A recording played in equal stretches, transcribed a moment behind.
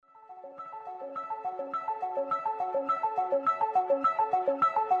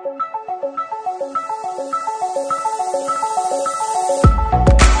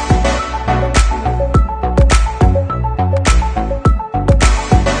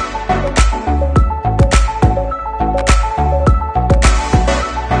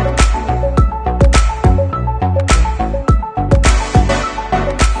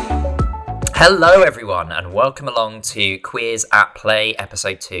Hello everyone and welcome along to Queers at Play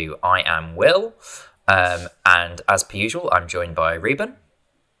episode 2. I am Will and as per usual I'm joined by Reuben.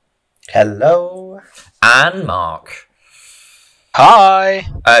 Hello. And Marc. Hi.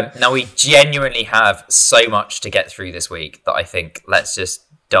 Now we genuinely have so much to get through this week that I think let's just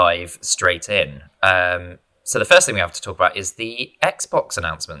dive straight in. So the first thing we have to talk about is the Xbox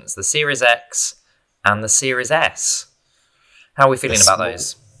announcements, the Series X and the Series S. How are we feeling about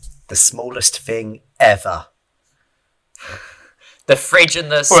those? The smallest thing ever. The fridge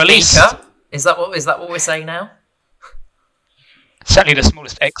and the speaker? Least, is that what we're saying now? Certainly the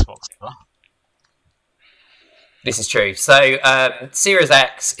smallest Xbox ever. This is true. So Series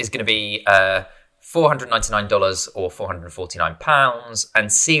X is going to be $499 or £449, and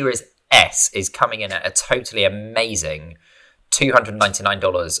Series S is coming in at a totally amazing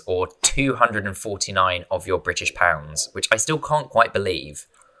 $299 or 249 of your British pounds, which I still can't quite believe.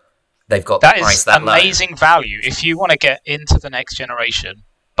 They've got that the price is that amazing low. Value if you want to get into the next generation,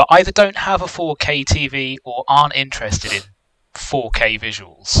 but either don't have a 4K TV or aren't interested in 4K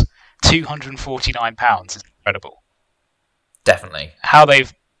visuals. £249 is incredible. Definitely. How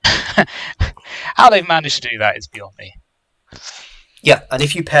they've managed to do that is beyond me. Yeah, and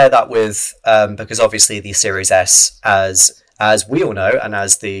if you pair that with because obviously the Series S, as we all know and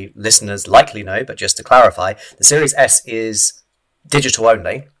as the listeners likely know, but just to clarify, the Series S is digital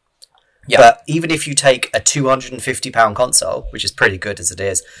only. Yeah. But even if you take a £250 console, which is pretty good as it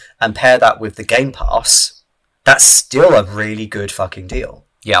is, and pair that with the Game Pass, that's still a really good fucking deal.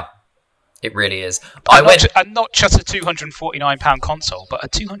 Yeah, it really is. And not just a £249 console, but a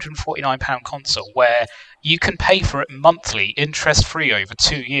 £249 console where you can pay for it monthly, interest-free over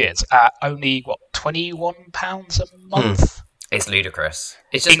 2 years at only, £21 a month? It's ludicrous.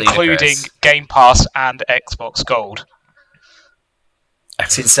 It's just including ludicrous. Game Pass and Xbox Gold.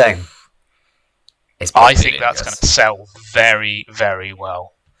 It's insane. I think that's going to sell very, very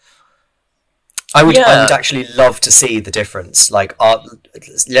well. I would actually love to see the difference. Like,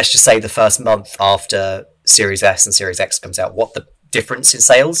 let's just say the first month after Series S and Series X comes out, what the difference in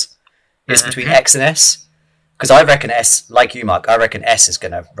sales is between X and S. Because I reckon S, like you, Marc, I reckon S is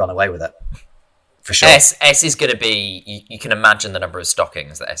going to run away with it. For sure. S is going to be... You can imagine the number of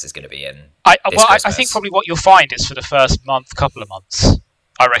stockings that S is going to be in. I think probably what you'll find is for the first couple of months,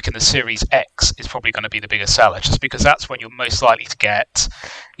 I reckon the Series X is probably going to be the biggest seller, just because that's when you're most likely to get,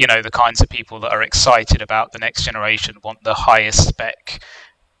 the kinds of people that are excited about the next generation, want the highest spec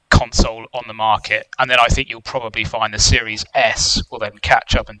console on the market. And then I think you'll probably find the Series S will then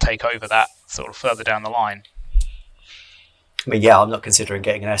catch up and take over that sort of further down the line. I mean, yeah, I'm not considering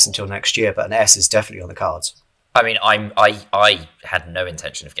getting an S until next year, but an S is definitely on the cards. I mean, I had no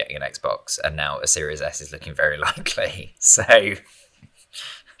intention of getting an Xbox, and now a Series S is looking very likely. So...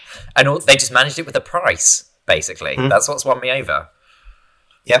 And they just managed it with a price, basically. That's what's won me over.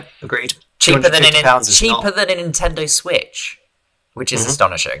 Yeah, agreed. Cheaper than a Nintendo Switch, which is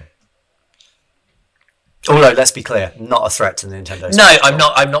astonishing. Although, let's be clear, not a threat to the Nintendo Switch.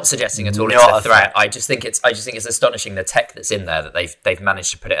 No, I'm not suggesting at all it's a threat. I just think it's astonishing the tech that's in there, that they've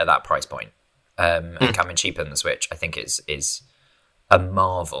managed to put it at that price point and come in cheaper than the Switch. I think is a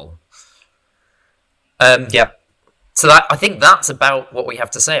marvel. Yeah. So I think that's about what we have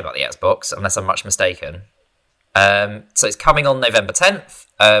to say about the Xbox, unless I'm much mistaken. So it's coming on November 10th,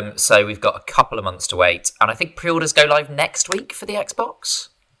 so we've got a couple of months to wait, and I think pre-orders go live next week for the Xbox.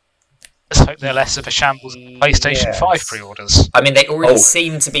 Let's hope they're less of a shambles than PlayStation 5 pre-orders. I mean, they already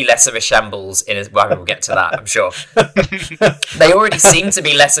seem to be less of a shambles well, we'll get to that, I'm sure. They already seem to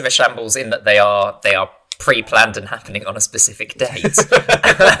be less of a shambles in that they are pre-planned and happening on a specific date,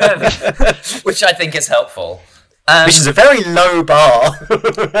 which I think is helpful. Which is a very low bar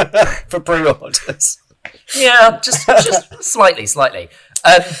for pre-orders. Yeah, just slightly. So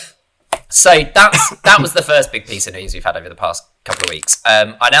that was the first big piece of news we've had over the past couple of weeks.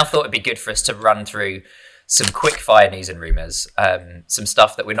 I now thought it'd be good for us to run through some quick fire news and rumours, some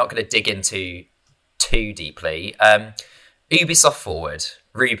stuff that we're not going to dig into too deeply. Ubisoft forward,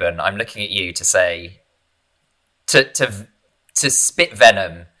 Reuben, I'm looking at you to say to spit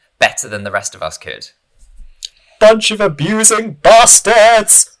venom better than the rest of us could. Bunch of abusing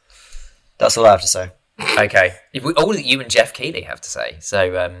bastards. That's all I have to say. Okay, all that you and Jeff Keighley have to say.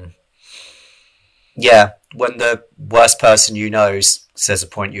 So, yeah, when the worst person you know says a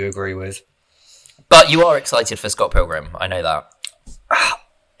point you agree with. But you are excited for Scott Pilgrim. I know that.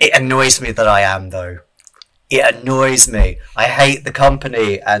 It annoys me that I am, though. It annoys me. I hate the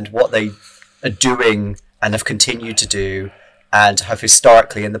company and what they are doing and have continued to do and have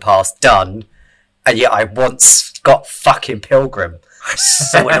historically in the past done. And yet I want Scott fucking Pilgrim.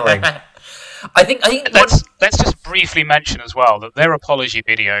 So annoying. I think let's just briefly mention as well that their apology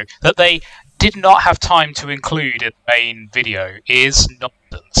video that they did not have time to include in the main video is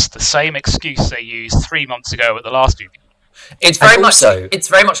nonsense. The same excuse they used 3 months ago at the last video. It's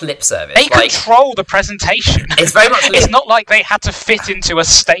very much lip service. They control the presentation. It's very much. It's not like they had to fit into a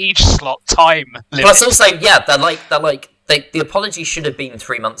stage slot time limit. Plus, also, yeah, the apology should have been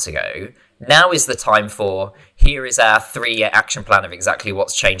 3 months ago. Now is the time for, here is our 3-year action plan of exactly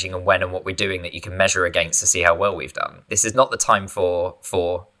what's changing and when and what we're doing that you can measure against to see how well we've done. This is not the time for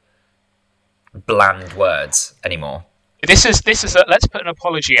bland words anymore. This is let's put an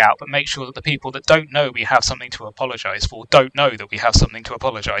apology out, but make sure that the people that don't know we have something to apologise for don't know that we have something to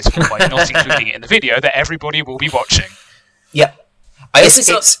apologise for by not including it in the video that everybody will be watching. Yeah. It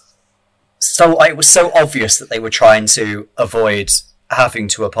was so obvious that they were trying to avoid having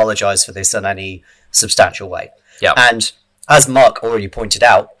to apologise for this in any substantial way. Yeah. And as Mark already pointed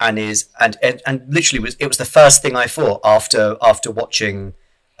out, and literally it was the first thing I thought after watching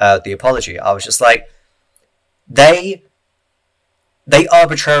the apology. I was just like, they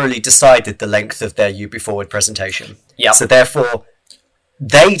arbitrarily decided the length of their You Be Forward presentation. Yeah. So therefore,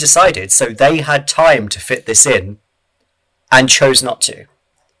 they decided, so they had time to fit this in and chose not to.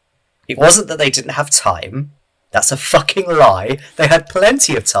 It wasn't that they didn't have time. That's a fucking lie. They had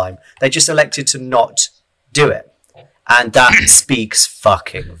plenty of time. They just elected to not do it. And that speaks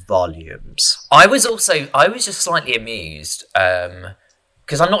fucking volumes. I was just slightly amused,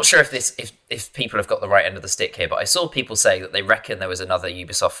 because I'm not sure if people have got the right end of the stick here, but I saw people say that they reckon there was another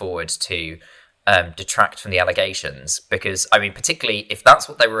Ubisoft Forward to detract from the allegations, because, I mean, particularly if that's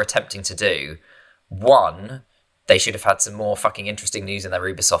what they were attempting to do, one, they should have had some more fucking interesting news in their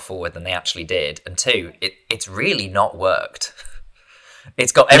Ubisoft Forward than they actually did, and two, it's really not worked.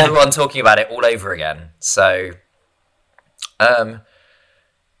 It's got everyone talking about it all over again, so...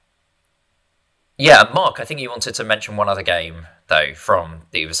 yeah, Mark, I think you wanted to mention one other game, though, from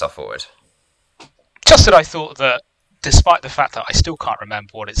the Ubisoft Forward. Just that I thought that, despite the fact that I still can't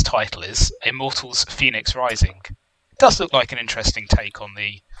remember what its title is, Immortals Phoenix Rising, it does look like an interesting take on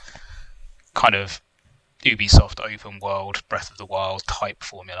the kind of Ubisoft open world, Breath of the Wild type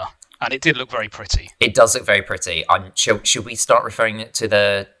formula. And it did look very pretty. It does look very pretty. Should we start referring it to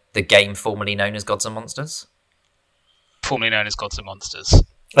the game formerly known as Gods and Monsters? Formerly known as Gods and Monsters.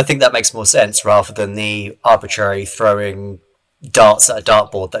 I think that makes more sense rather than the arbitrary throwing darts at a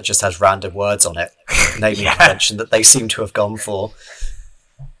dartboard that just has random words on it, naming convention that they seem to have gone for.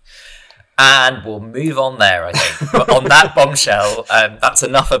 And we'll move on there, I think. But on that bombshell, that's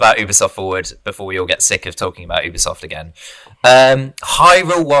enough about Ubisoft Forward before we all get sick of talking about Ubisoft again.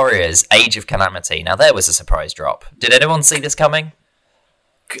 Hyrule Warriors, Age of Calamity. Now, there was a surprise drop. Did anyone see this coming?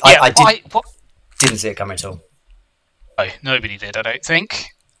 I didn't see it coming at all. No, nobody did, I don't think.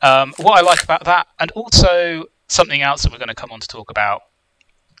 What I like about that, and also something else that we're going to come on to talk about,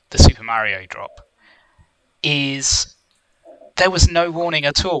 the Super Mario drop, is there was no warning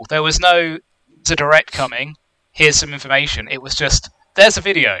at all. There was no, there's a direct coming, here's some information. It was just, there's a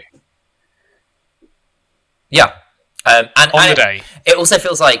video. Yeah. On the day. It also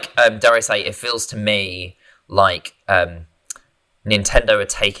feels like, dare I say, it feels to me like Nintendo are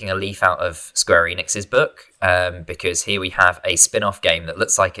taking a leaf out of Square Enix's book, because here we have a spin-off game that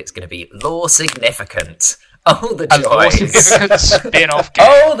looks like it's going to be lore significant. Oh, the joys. A lore significant spin-off game.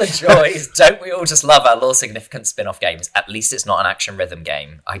 Oh, the joys. Don't we all just love our lore significant spin-off games? At least it's not an action rhythm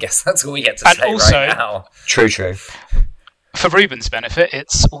game. I guess that's all we get to say also, right now. True. For Reuben's benefit,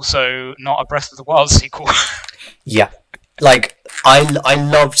 it's also not a Breath of the Wild sequel. Yeah. Like, I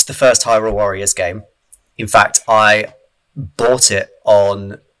loved the first Hyrule Warriors game. In fact, I bought it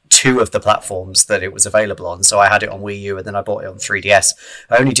on 2 of the platforms that it was available on. So I had it on Wii U and then I bought it on 3DS.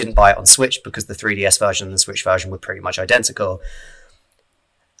 I only didn't buy it on Switch because the 3DS version and the Switch version were pretty much identical.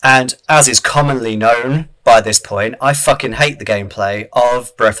 And as is commonly known by this point, I fucking hate the gameplay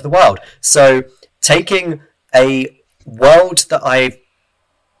of Breath of the Wild. So taking a world that I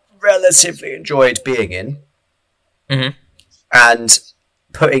relatively enjoyed being in and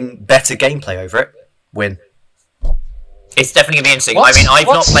putting better gameplay over it, win. It's definitely going to be interesting. I mean, I've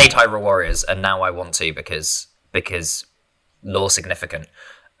not played Hyrule Warriors, and now I want to because lore significant.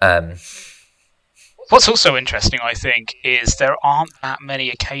 What's also interesting, I think, is there aren't that many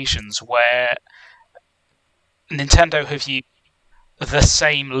occasions where Nintendo have used the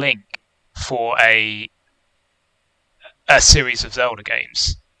same link for a series of Zelda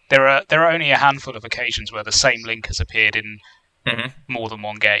games. There are only a handful of occasions where the same link has appeared in more than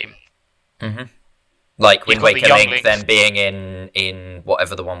one game. Mm-hmm. Like Wind Waker Link then being in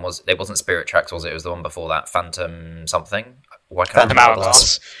whatever the one was. It wasn't Spirit Tracks, was it? It was the one before that, Phantom something. Phantom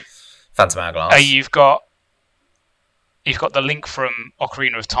Hourglass. Phantom Hourglass. You've got the Link from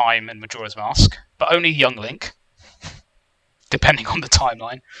Ocarina of Time and Majora's Mask, but only young Link, depending on the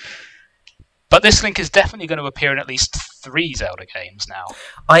timeline. But this Link is definitely going to appear in at least 3 Zelda games now.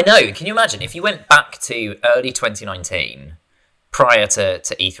 I know. Can you imagine if you went back to early 2019, prior to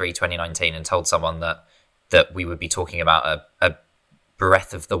E3 2019, and told someone that we would be talking about a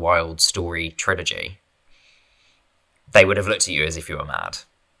Breath of the Wild story trilogy? They would have looked at you as if you were mad.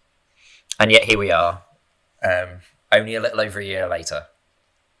 And yet here we are, only a little over a year later.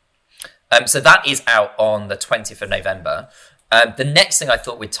 So that is out on the 20th of November. The next thing I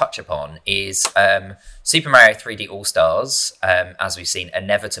thought we'd touch upon is Super Mario 3D All-Stars. As we've seen,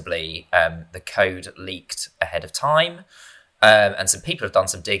 inevitably, the code leaked ahead of time. And some people have done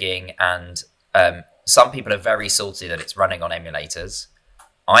some digging, and some people are very salty that it's running on emulators.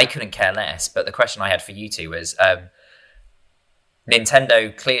 I couldn't care less, but the question I had for you two was...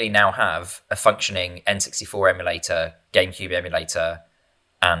 Nintendo clearly now have a functioning N64 emulator, GameCube emulator,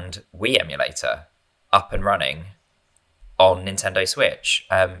 and Wii emulator up and running on Nintendo Switch.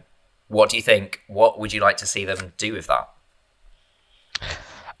 What do you think? What would you like to see them do with that?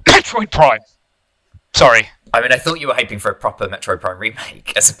 Metroid Prime. Sorry. I mean, I thought you were hoping for a proper Metroid Prime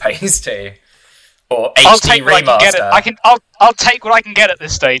remake as opposed to... Or I'll HD take what remaster. I can get I'll take what I can get at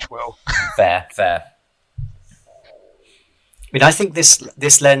this stage, Will. Fair. I mean, I think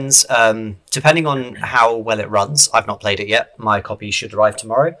this lens, depending on how well it runs, I've not played it yet. My copy should arrive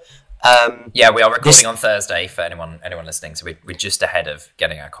tomorrow. Yeah, we are recording on Thursday for anyone listening, so we're just ahead of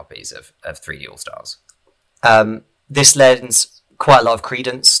getting our copies of 3D All-Stars. This lends quite a lot of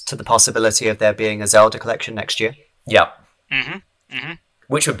credence to the possibility of there being a Zelda collection next year. Yeah. Mm-hmm.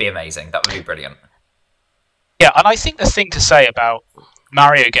 Which would be amazing. That would be brilliant. Yeah, and I think the thing to say about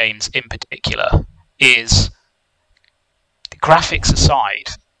Mario games in particular is... graphics aside,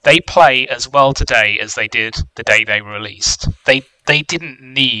 they play as well today as they did the day they were released. They didn't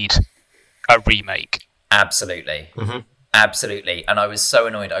need a remake. Absolutely. Mm-hmm. Absolutely. And I was so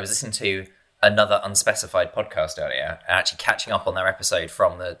annoyed. I was listening to another unspecified podcast earlier, actually catching up on their episode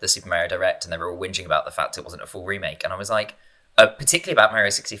from the Super Mario Direct, and they were all whinging about the fact it wasn't a full remake. And I was like, particularly about Mario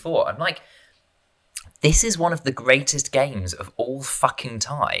 64, I'm like, this is one of the greatest games of all fucking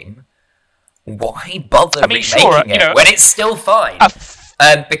time. Why bother remaking it when it's still fine?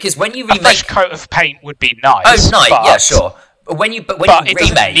 Because when you remake, a fresh coat of paint would be nice. Oh, nice, yeah, sure. But when you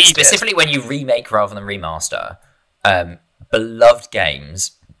remake, specifically it. when you remake rather than remaster, beloved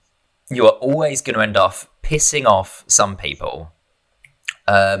games, you are always going to end up pissing off some people,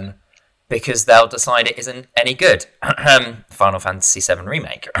 because they'll decide it isn't any good. Final Fantasy VII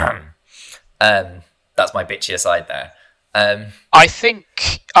Remake. That's my bitchy aside there. I think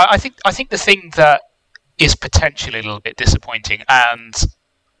the thing that is potentially a little bit disappointing and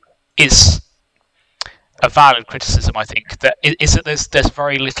is a valid criticism, I think, that is that there's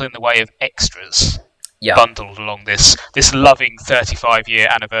very little in the way of extras bundled along this loving 35-year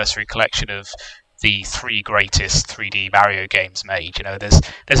anniversary collection of the 3 greatest 3D Mario games made. You know, there's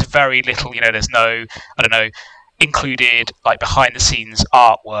very little. You know, there's no, I don't know, included like behind the scenes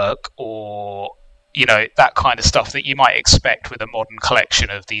artwork or, you know, that kind of stuff that you might expect with a modern collection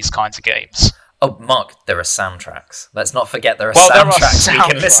of these kinds of games. Oh, Mark, there are soundtracks. Let's not forget there are soundtracks we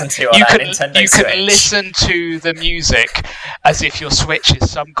can listen to on our Nintendo Switch. You can listen to the music as if your Switch is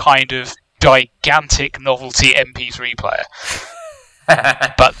some kind of gigantic novelty MP3 player.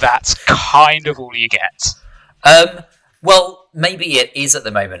 But that's kind of all you get. Well, maybe it is at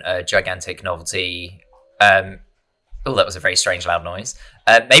the moment a gigantic novelty... oh, that was a very strange loud noise.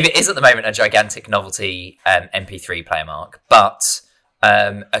 Maybe it is at the moment a gigantic novelty MP3 player, Mark, but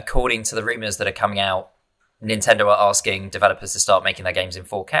according to the rumours that are coming out, Nintendo are asking developers to start making their games in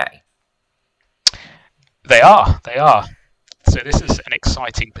 4K. They are. So this is an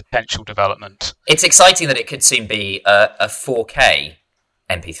exciting potential development. It's exciting that it could soon be a 4K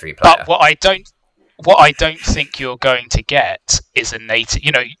MP3 player. But what I don't think you're going to get is a native...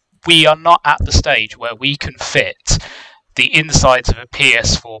 You know, we are not at the stage where we can fit the insides of a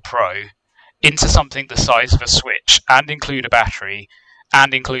PS4 Pro into something the size of a Switch and include a battery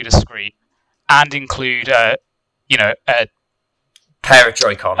and include a screen and include a pair of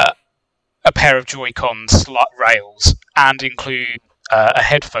Joy-Con, a pair of Joy-Con slot rails and include a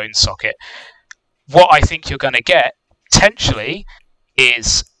headphone socket. What I think you're going to get potentially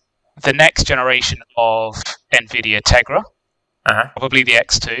is the next generation of NVIDIA Tegra, probably the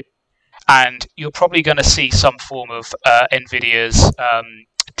X2. And you're probably going to see some form of NVIDIA's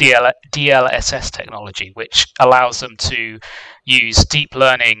DLSS technology, which allows them to use deep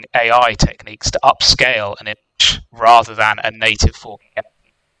learning AI techniques to upscale an image rather than a native 4K.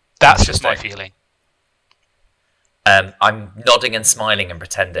 That's just my feeling. I'm nodding and smiling and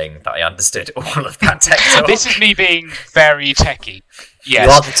pretending that I understood all of that tech talk. This is me being very techie.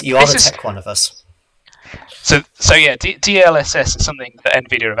 Yes. You are the tech one of us. So yeah, DLSS is something that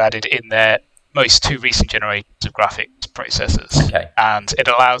NVIDIA have added in their most two recent generations of graphics processors. Okay. And it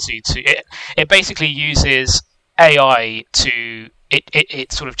allows you to... It basically uses AI to...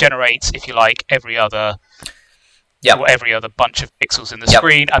 It sort of generates, if you like, every other bunch of pixels in the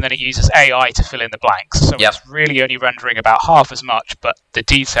screen, and then it uses AI to fill in the blanks. So it's really only rendering about half as much, but the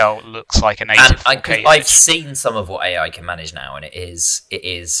detail looks like a native 4K image. I've seen some of what AI can manage now, and it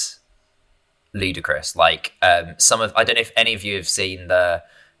is ludicrous. Like I don't know if any of you have seen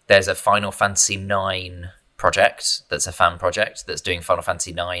there's a Final Fantasy IX project that's a fan project that's doing Final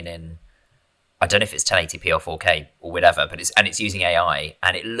Fantasy IX in, I don't know if it's 1080p or 4K or whatever, but it's using AI,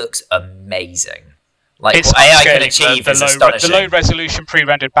 and it looks amazing. Like it's what AI can achieve is astonishing. The low resolution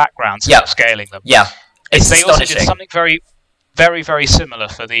pre-rendered backgrounds, upscaling them. Yeah, it's they astonishing. Also did something very, very, very similar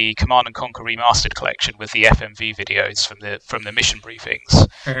for the Command and Conquer Remastered collection with the FMV videos from the mission briefings,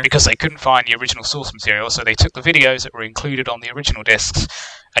 because they couldn't find the original source material, so they took the videos that were included on the original discs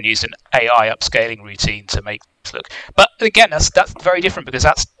and used an AI upscaling routine to make this look. But again, that's very different, because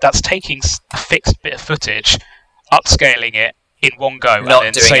that's taking a fixed bit of footage, upscaling it in one go, not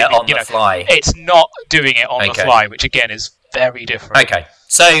and then doing it on the fly. It's not doing it on the fly, which again is very different. Okay,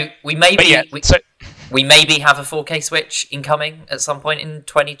 so we maybe have a 4K Switch incoming at some point in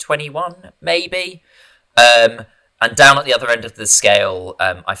 2021, maybe. And down at the other end of the scale,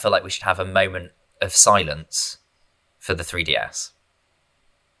 I feel like we should have a moment of silence for the 3DS,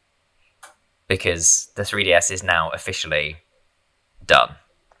 because the 3DS is now officially done.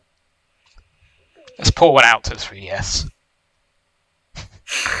 Let's pour one out to the 3DS.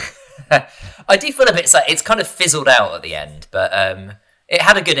 I do feel a bit like it's kind of fizzled out at the end, but it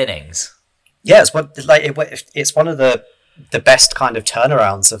had a good innings. Yeah, it's one of the best kind of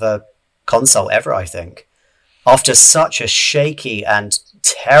turnarounds of a console ever, I think. After such a shaky and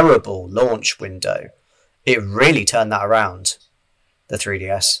terrible launch window, it really turned that around, the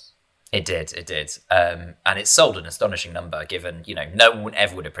 3DS. It did. And it sold an astonishing number, given, no one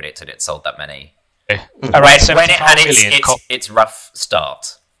ever would have predicted it sold that many. When it had its rough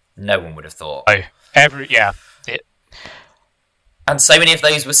start, no one would have thought. And so many of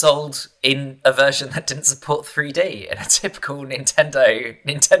those were sold in a version that didn't support 3D in a typical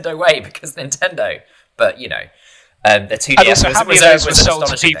Nintendo way, because Nintendo. But the 2DS and also, how many of those were sold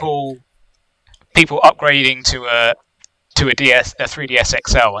to people upgrading to a 3DS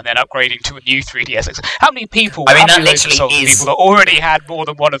XL, and then upgrading to a new 3DS XL. How many people? That literally is people that already had more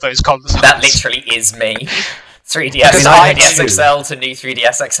than one of those consoles. That literally is me. 3DS XL to new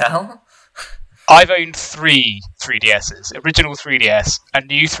 3DS XL. I've owned 3 3DSs: original 3DS, a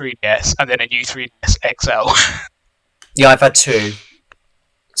new 3DS, and then a new 3DS XL. Yeah, I've had 2.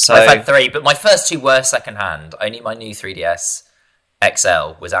 So I've had 3, but my first 2 were second-hand. Only my new 3DS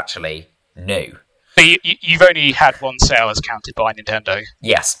XL was actually new. So you've only had one sale as counted by Nintendo.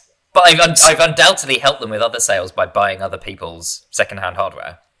 Yes, but I've undoubtedly helped them with other sales by buying other people's second-hand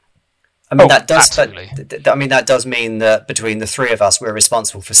hardware. I mean, that does mean that between the 3 of us, we're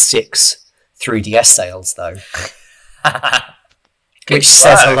responsible for 6 3DS sales, though. Which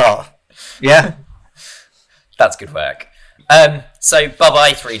says a lot. Yeah. That's good work. So,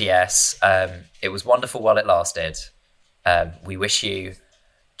 bye-bye 3DS. It was wonderful while it lasted. We wish you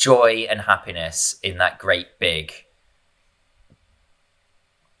joy and happiness in that great big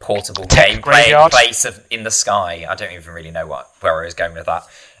portable game place in the sky. I don't even really know where I was going with that.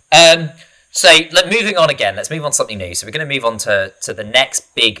 So moving on again, let's move on to something new. So we're going to move on to the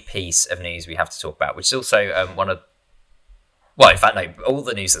next big piece of news we have to talk about, which is also in fact, no, all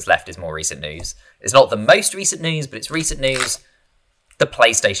the news that's left is more recent news. It's not the most recent news, but it's recent news. The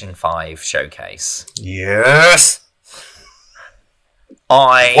PlayStation 5 showcase. Yes!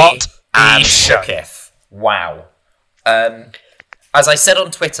 I am shooketh. Wow. As I said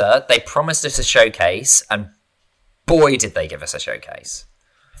on Twitter, they promised us a showcase, and boy, did they give us a showcase.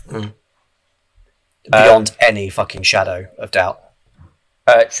 Beyond any fucking shadow of doubt.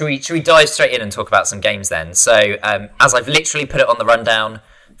 Should we dive straight in and talk about some games then? So, as I've literally put it on the rundown,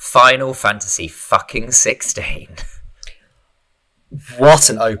 Final Fantasy fucking 16. What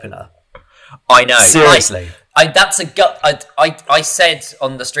an opener. I know. Seriously. I said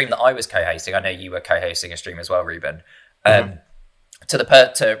on the stream that I was co-hosting, I know you were co-hosting a stream as well, Reuben, to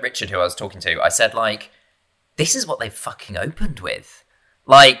Richard, who I was talking to, I said, this is what they've fucking opened with.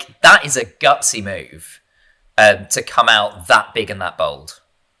 That is a gutsy move to come out that big and that bold.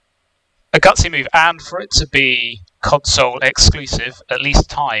 A gutsy move, and for it to be console exclusive, at least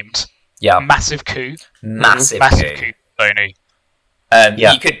timed. Yeah, Massive coup. massive coup, Sony.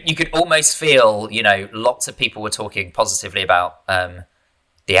 You could almost feel, lots of people were talking positively about the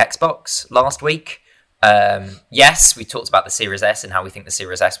Xbox last week. Yes, we talked about the Series S and how we think the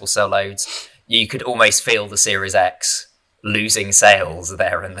Series S will sell loads. You could almost feel the Series X losing sales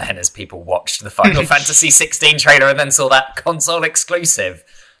there and then as people watched the Final Fantasy 16 trailer and then saw that console exclusive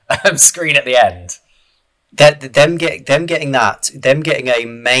screen at the end. Them getting a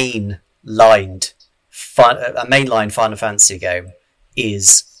mainline Final Fantasy game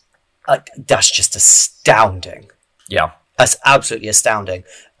is that's just astounding. Yeah, that's absolutely astounding.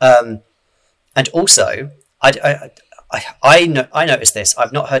 And also, I noticed this.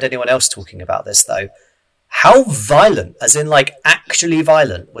 I've not heard anyone else talking about this though. How violent, as in like actually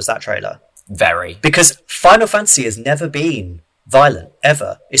violent, was that trailer? Very. Because Final Fantasy has never been violent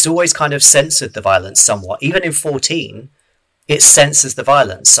ever. It's always kind of censored the violence somewhat. Even in 14, it censors the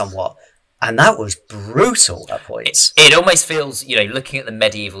violence somewhat. And that was brutal at points. It almost feels, looking at the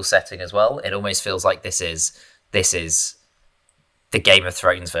medieval setting as well, it almost feels like this is the Game of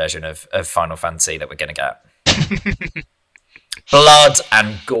Thrones version of Final Fantasy that we're going to get. Blood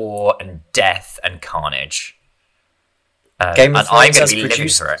and gore and death and carnage. Game of Thrones I'm going to be living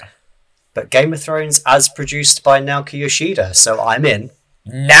for it. But Game of Thrones as produced by Naoki Yoshida, so I'm in.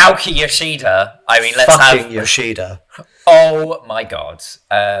 Naoki Yoshida? I mean, let's fucking Yoshida. Oh my god.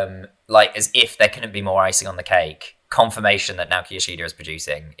 As if there couldn't be more icing on the cake. Confirmation that Naoki Yoshida is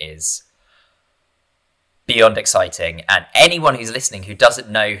producing is beyond exciting. And anyone who's listening who doesn't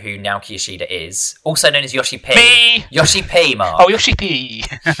know who Naoki Yoshida is, also known as Yoshi P. Me! Yoshi P, Mark. Oh, Yoshi P.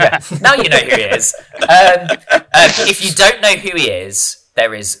 Yeah. Now you know who he is. If you don't know who he is,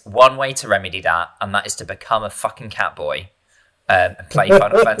 there is one way to remedy that, and that is to become a fucking catboy and play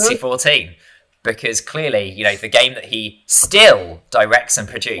Final Fantasy 14. Because clearly, the game that he still directs and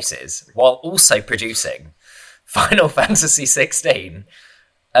produces, while also producing Final Fantasy 16,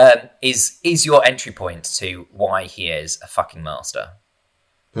 is your entry point to why he is a fucking master.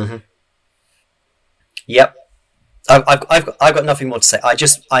 Mm-hmm. Yep. I've got nothing more to say.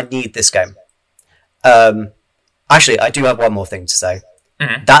 I need this game. Actually, I do have one more thing to say.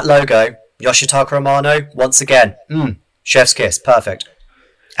 Mm-hmm. That logo, Yoshitaka Amano, once again, chef's kiss, perfect.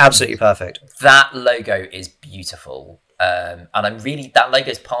 Absolutely perfect. That logo is beautiful. And that logo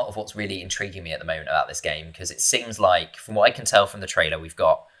is part of what's really intriguing me at the moment about this game, because it seems like, from what I can tell from the trailer, we've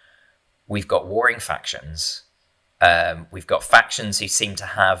got warring factions. We've got factions who seem to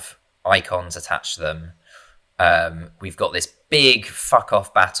have icons attached to them. We've got this big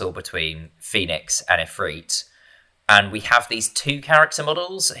fuck-off battle between Phoenix and Ifrit. And we have these two character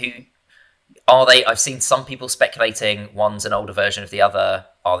models who... Are they? I've seen some people speculating one's an older version of the other.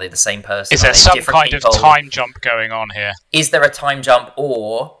 Are they the same person? Is there some kind of time jump going on here? Is there a time jump?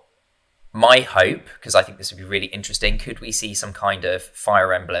 Or, my hope, because I think this would be really interesting, could we see some kind of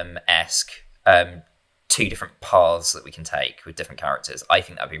Fire Emblem-esque two different paths that we can take with different characters? I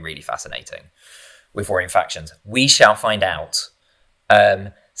think that would be really fascinating with warring factions. We shall find out.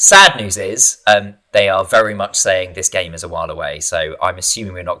 Sad news is they are very much saying this game is a while away, so I'm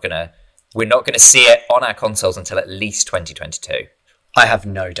assuming we're not going to see it on our consoles until at least 2022. I have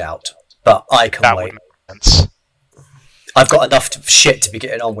no doubt, but I can wait. Would make sense. I've got enough shit to be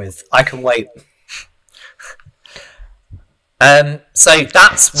getting on with. I can wait. So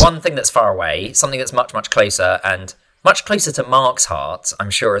that's one thing that's far away, something that's much, much closer, and much closer to Mark's heart, I'm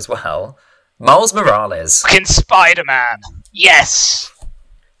sure as well. Miles Morales. Fucking Spider-Man. Yes!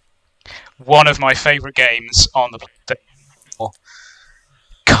 One of my favourite games on the PlayStation.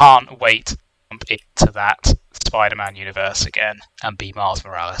 Can't wait to jump into that Spider-Man universe again and be Miles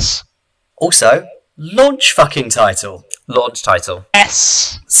Morales. Also, launch fucking title. Launch title.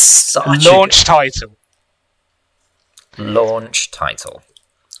 Yes! Launch title. Launch title.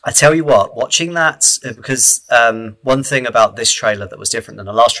 I tell you what, watching that, because one thing about this trailer that was different than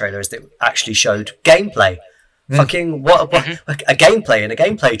the last trailer is that it actually showed gameplay. Fucking what a gameplay in a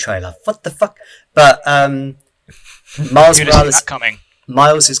gameplay trailer. What the fuck? But Miles Morales coming.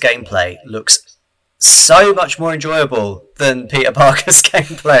 Miles' gameplay looks so much more enjoyable than Peter Parker's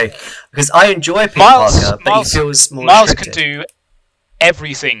gameplay, because I enjoy Peter Parker, but he feels more Miles restricted. can do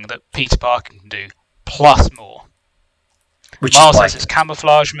everything that Peter Parker can do, plus more. Miles has his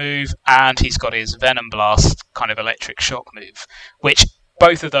camouflage move, and he's got his Venom Blast kind of electric shock move, which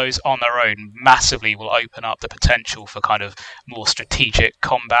both of those on their own massively will open up the potential for kind of more strategic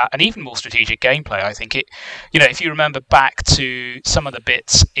combat and even more strategic gameplay. I think if you remember back to some of the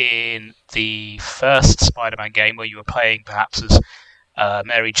bits in the first Spider-Man game where you were playing perhaps as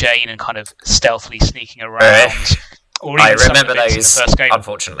Mary Jane and kind of stealthily sneaking around. Or even I remember some of the bits in those, the first game,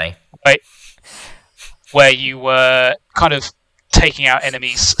 unfortunately. where you were kind of taking out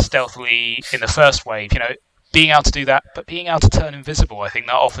enemies stealthily in the first wave. Being able to do that, but being able to turn invisible, I think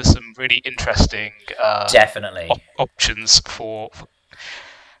that offers some really interesting Definitely options for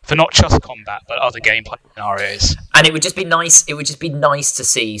not just combat but other gameplay scenarios. And it would just be nice. It would just be nice to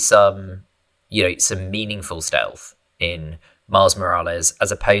see some, some meaningful stealth in Miles Morales,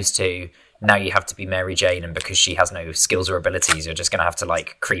 as opposed to now you have to be Mary Jane, and because she has no skills or abilities, you're just going to have to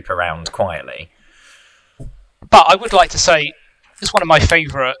creep around quietly. But I would like to say it's one of my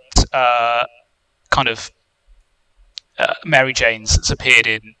favourite kind of Mary Janes that's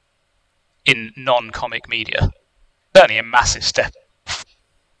appeared in non-comic media. Certainly a massive step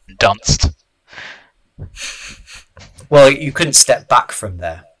Dunst. Well, you couldn't step back from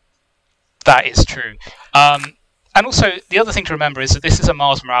there. That is true. And also, the other thing to remember is that this is a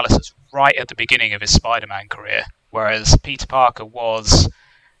Miles Morales that's right at the beginning of his Spider-Man career, whereas Peter Parker was,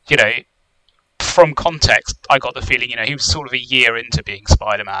 from context, I got the feeling, he was sort of a year into being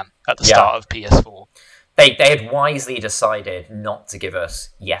Spider-Man at the start of PS4. They had wisely decided not to give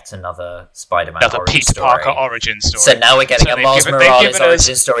us yet another Spider-Man Peter Parker origin story. So now we're getting a Miles Morales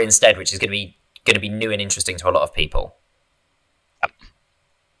origin story instead, which is going to be new and interesting to a lot of people.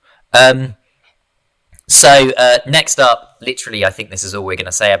 So next up, literally, I think this is all we're going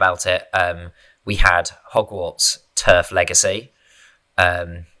to say about it. We had Hogwarts Turf Legacy.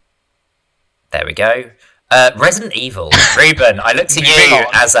 There we go. Resident Evil. Reuben, I look to you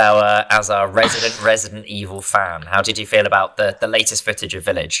as our Resident Evil fan. How did you feel about the latest footage of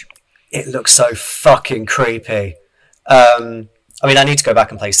Village? It looks so fucking creepy. I need to go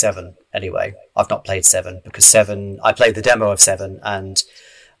back and play 7 anyway. I've not played 7 because 7... I played the demo of 7, and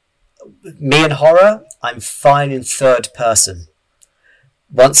me and horror, I'm fine in third person.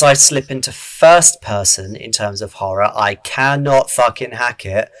 Once I slip into first person in terms of horror, I cannot fucking hack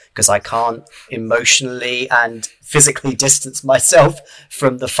it because I can't emotionally and physically distance myself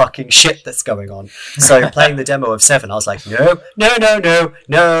from the fucking shit that's going on. So playing the demo of 7, I was like, no.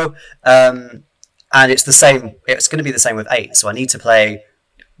 And it's the same. It's going to be the same with 8. So I need to play.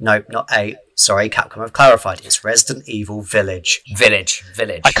 No, not 8. Sorry, Capcom have clarified. It's Resident Evil Village. Village.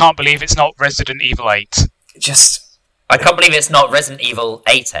 I can't believe it's not Resident Evil 8. I can't believe it's not Resident Evil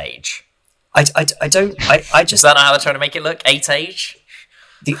 8 Age. I just... Is that how they're trying to make it look? 8 Age?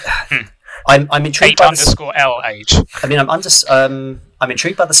 I'm intrigued by _L age. I'm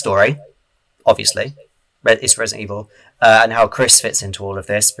intrigued by the story, obviously. It's Resident Evil, and how Chris fits into all of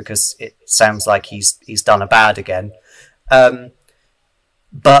this, because it sounds like he's done a bad again.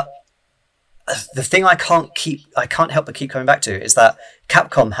 But the thing I can't help but keep coming back to is that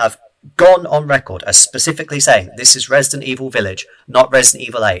Capcom have gone on record as specifically saying this is Resident Evil Village, not Resident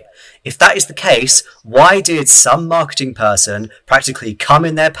Evil 8. If that is the case, why did some marketing person practically come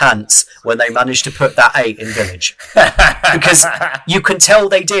in their pants when they managed to put that 8 in Village? Because you can tell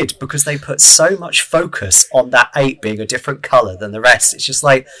they did, because they put so much focus on that 8 being a different colour than the rest. It's just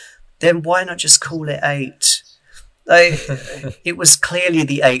like, then why not just call it 8? It was clearly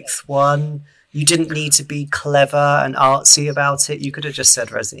the 8th one. You didn't need to be clever and artsy about it. You could have just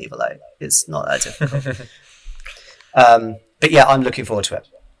said Resident Evil 8. It's not that difficult. But yeah, I'm looking forward to it.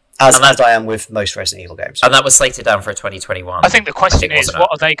 As I am with most Resident Evil games. And that was slated down for a 2021. I think the question is, what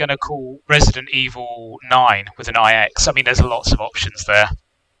are they going to call Resident Evil 9 with an IX? I mean, there's lots of options there.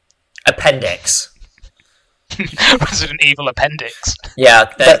 Appendix. Resident Evil Appendix.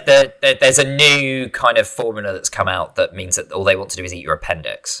 Yeah, there's a new kind of formula that's come out that means that all they want to do is eat your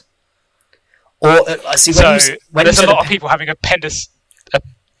appendix. Or when there's a lot of people having appendixes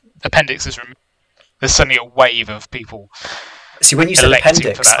removed. There's suddenly a wave of people. See, when you said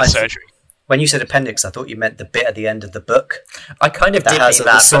appendix, for that surgery. When you said appendix, I thought you meant the bit at the end of the book. I kind of did mean that,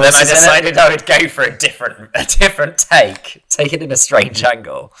 but then I decided I would go for a different take it in a strange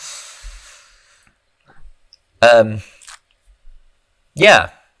angle.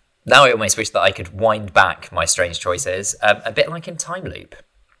 Yeah. Now I almost wish that I could wind back my strange choices, a bit like in Time Loop.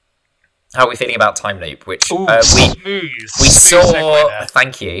 How are we feeling about Time Loop? Which we saw.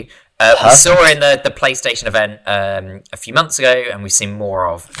 Thank you. We saw in the PlayStation event a few months ago, and we've seen more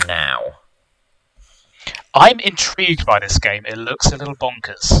of now. I'm intrigued by this game. It looks a little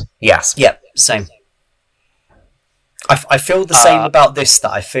bonkers. Yes. Yep. Same. I feel the same about this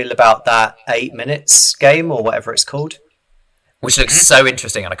that I feel about that 8 Minutes game or whatever it's called, which looks so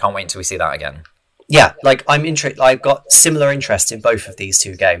interesting, and I can't wait until we see that again. Yeah, like I'm intrigued. I've got similar interest in both of these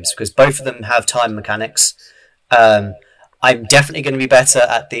two games because both of them have time mechanics. I'm definitely going to be better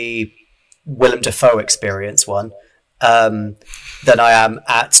at the Willem Dafoe experience one, than I am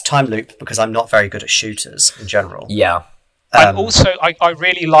at Time Loop, because I'm not very good at shooters in general. Yeah. And also, I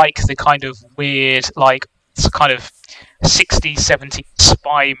really like the kind of weird, like, kind of 60s, 70s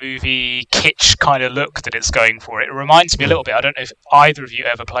spy movie kitsch kind of look that it's going for. It reminds me a little bit, I don't know if either of you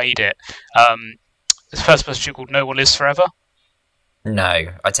ever played it. It's a first-person shooter called No One Lives Forever. No,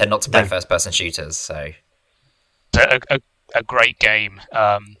 I tend not to play first-person shooters, so... A great game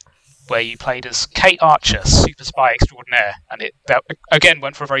where you played as Kate Archer, super spy extraordinaire, and that again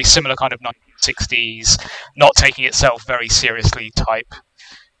went for a very similar kind of 1960s, not taking itself very seriously type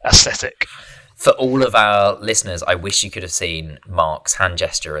aesthetic. For all of our listeners, I wish you could have seen Mark's hand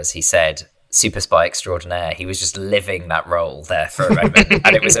gesture as he said super spy extraordinaire. He was just living that role there for a moment,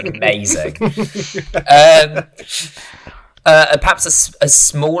 and it was amazing. Perhaps a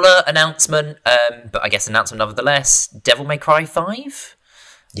smaller announcement, but I guess announcement nevertheless. Devil May Cry 5?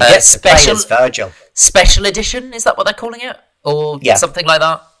 Yes, special Virgil. Special edition, is that what they're calling it? Or something like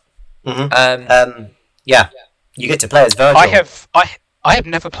that? Mm-hmm. Yeah, you get to play as Virgil. I have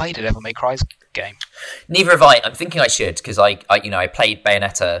never played a Devil May Cry game. Neither have I. I'm thinking I should, because I played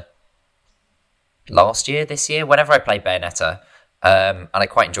Bayonetta this year, whenever I played Bayonetta, and I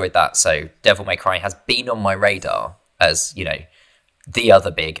quite enjoyed that, so Devil May Cry has been on my radar as, the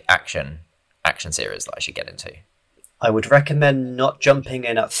other big action series that I should get into. I would recommend not jumping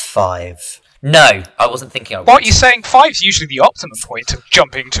in at 5. No, I wasn't thinking I would. What are you saying? 5's usually the optimum point of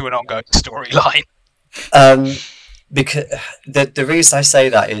jumping to an ongoing storyline. Because the reason I say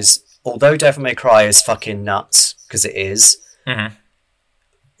that is, although Devil May Cry is fucking nuts, because it is,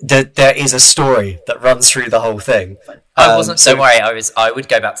 there is a story that runs through the whole thing. Don't worry, I would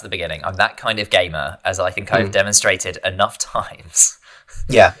go back to the beginning. I'm that kind of gamer, as I think I've demonstrated enough times.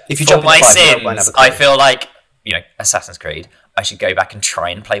 Yeah, if you for jump my in 5, sins, I feel like, Assassin's Creed, I should go back and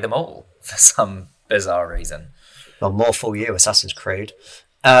try and play them all for some bizarre reason. Well, more for you, Assassin's Creed.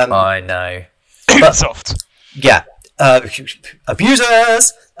 I know. But, Soft. Yeah.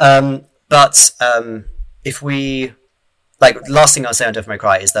 Abusers! But if we... last thing I'll say on Devil May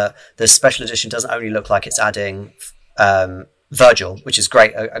Cry is that the special edition doesn't only look like it's adding Virgil, which is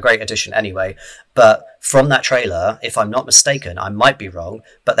great, a great addition anyway, but from that trailer, if I'm not mistaken, I might be wrong,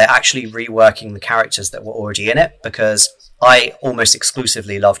 but they're actually reworking the characters that were already in it, because I almost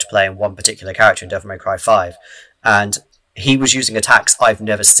exclusively loved playing one particular character in Devil May Cry 5, and he was using attacks I've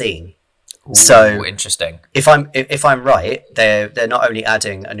never seen. Ooh, so interesting. If I'm right, they're not only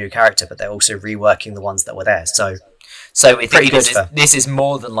adding a new character, but they're also reworking the ones that were there. So we think this is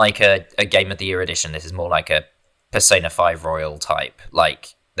more than like a Game of the Year edition. This is more like a Persona 5 Royal type.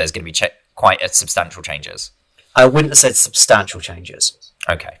 Like, there's going to be quite substantial changes. I wouldn't have said substantial changes.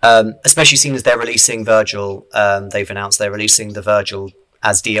 Okay. Especially seeing as they're releasing Virgil. They've announced they're releasing the Virgil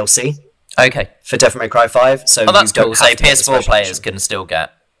as DLC. Okay. For Devil May Cry 5. So that's cool. So PS4 players can still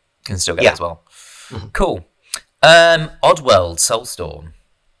get it as well. Mm-hmm. Cool. Oddworld Soulstorm.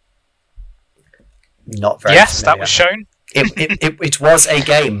 Not very. Yes, familiar. that was shown. It was a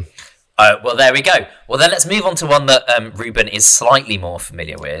game. Well, there we go. Well, then let's move on to one that Reuben is slightly more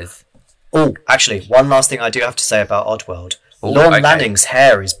familiar with. Oh, actually, one last thing I do have to say about Oddworld. Lorne Lanning's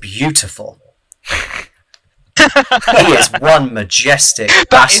hair is beautiful. He is one majestic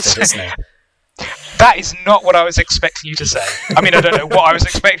bastard, isn't he? That is not what I was expecting you to say. I mean, I don't know what I was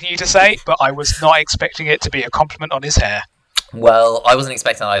expecting you to say, but I was not expecting it to be a compliment on his hair. Well, I wasn't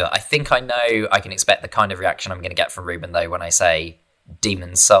expecting that either. I think I know I can expect the kind of reaction I'm going to get from Reuben, though, when I say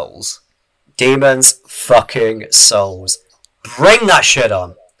Demon's Souls. Demon's fucking Souls. Bring that shit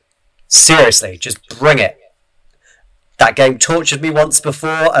on. Seriously, just bring it. That game tortured me once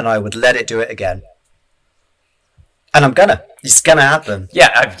before, and I would let it do it again. And I'm gonna. It's gonna happen.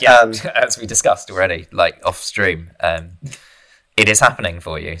 Yeah, as we discussed already, like off stream, it is happening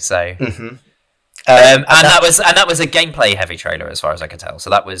for you. So, mm-hmm. that was a gameplay heavy trailer, as far as I could tell. So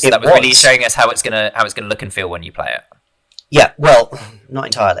that was really showing us how it's gonna look and feel when you play it. Yeah, well, not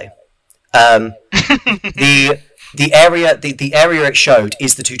entirely. The area it showed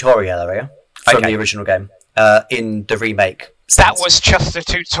is the tutorial area from the original game. In the remake sense. That was just a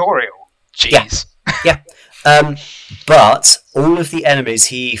tutorial. Jeez. Yeah. But all of the enemies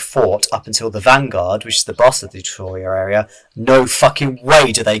he fought up until the Vanguard, which is the boss of the tutorial area, no fucking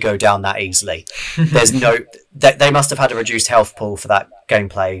way do they go down that easily. There's no... They must have had a reduced health pool for that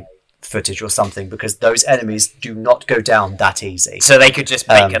gameplay footage or something, because those enemies do not go down that easy. So they could just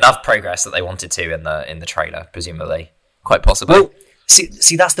make enough progress that they wanted to in the trailer, presumably. Quite possibly. Well,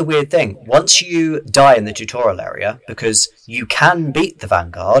 see, that's the weird thing. Once you die in the tutorial area, because you can beat the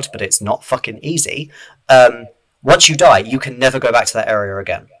Vanguard, but it's not fucking easy, once you die, you can never go back to that area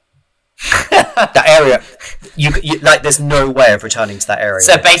again. That area, you like. There's no way of returning to that area.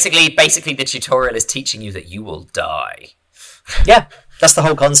 So basically, the tutorial is teaching you that you will die. Yeah, that's the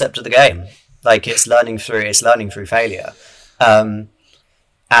whole concept of the game. Like it's learning through failure, and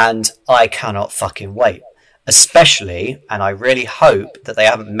I cannot fucking wait. Especially, and I really hope that they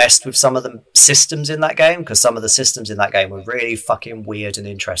haven't messed with some of the systems in that game, because some of the systems in that game were really fucking weird and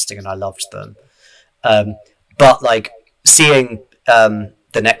interesting, and I loved them. But like seeing the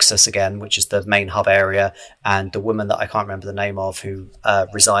Nexus again, which is the main hub area, and the woman that I can't remember the name of who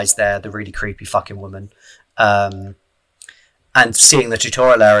resides there, the really creepy fucking woman, and seeing the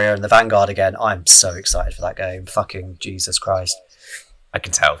tutorial area and the Vanguard again, I'm so excited for that game. Fucking Jesus Christ. I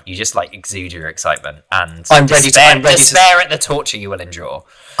can tell. You just like exude your excitement, and I'm ready to despair at the torture you will endure.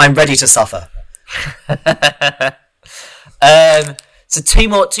 I'm ready to suffer. So two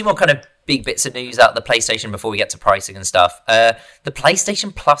more kind of big bits of news out of the PlayStation before we get to pricing and stuff. The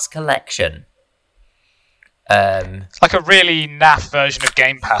PlayStation Plus collection. It's like a really naff version of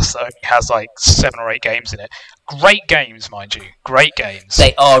Game Pass that only has like 7 or 8 games in it. Great games, mind you. Great games.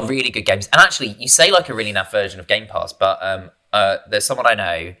 They are really good games. And actually, you say like a really naff version of Game Pass, but there's someone I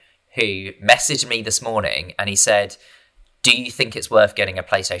know who messaged me this morning and he said, do you think it's worth getting a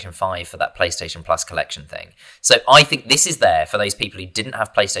PlayStation 5 for that PlayStation Plus collection thing? So I think this is there for those people who didn't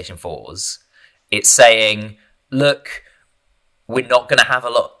have PlayStation 4s. It's saying, look, we're not going to have a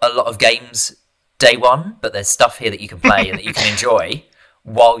lot of games day one, but there's stuff here that you can play and that you can enjoy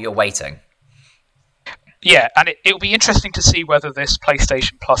while you're waiting. Yeah, and it'll be interesting to see whether this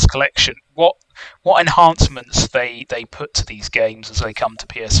PlayStation Plus collection, what enhancements they put to these games as they come to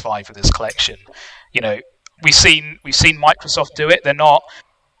PS5 with this collection. You know, we've seen Microsoft do it. They're not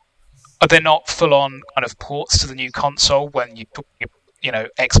full on kind of ports to the new console when you know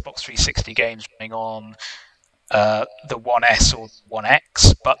Xbox 360 games running on the One S or One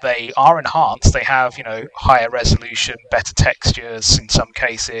X, but they are enhanced. They have, you know, higher resolution, better textures in some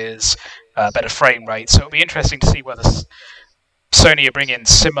cases, better frame rate. So it'll be interesting to see whether Sony are bringing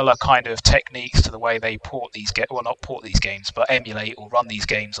similar kind of techniques to the way they port these not port these games, but emulate or run these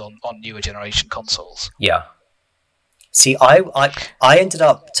games on newer generation consoles. Yeah. See, I ended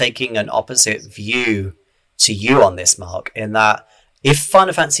up taking an opposite view to you on this, Mark, in that if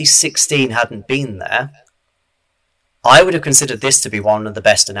Final Fantasy 16 hadn't been there, I would have considered this to be one of the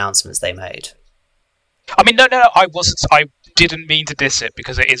best announcements they made. I mean, no, I wasn't. I didn't mean to diss it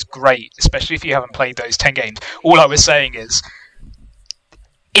because it is great, especially if you haven't played those 10 games. All I was saying is,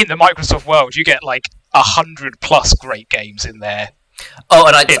 in the Microsoft world, you get like 100+ great games in there. Oh,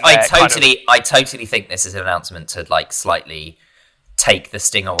 and I totally think this is an announcement to like slightly take the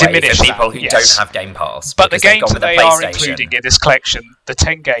sting away for people who don't have Game Pass. But the games that they are including in this collection, the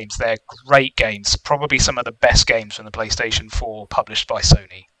 10 games, they're great games. Probably some of the best games from the PlayStation 4 published by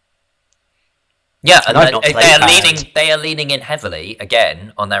Sony. Yeah, and they are leaning in heavily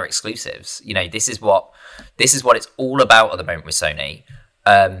again on their exclusives. You know, this is what it's all about at the moment with Sony.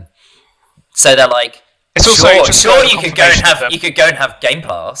 So they're like, it's also you could go and have Game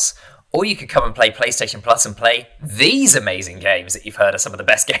Pass, or you could come and play PlayStation Plus and play these amazing games that you've heard are some of the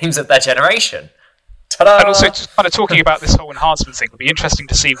best games of their generation. Ta-da! And also, just kind of talking about this whole enhancement thing, it would be interesting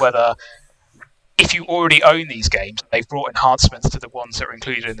to see whether, if you already own these games, they've brought enhancements to the ones that are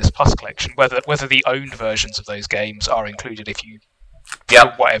included in this Plus collection, whether the owned versions of those games are included if you,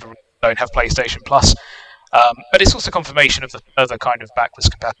 for whatever reason, don't have PlayStation Plus. But it's also confirmation of the further kind of backwards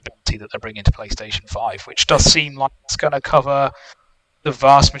compatibility that they're bringing to PlayStation 5, which does seem like it's going to cover the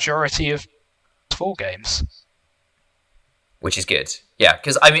vast majority of 4 games. Which is good. Yeah,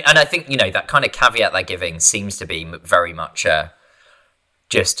 because I mean, and I think, you know, that kind of caveat they're giving seems to be very much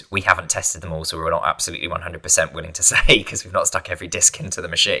just, we haven't tested them all, so we're not absolutely 100% willing to say, because we've not stuck every disc into the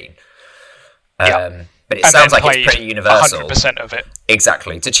machine. But it sounds like it's pretty universal. 100% of it.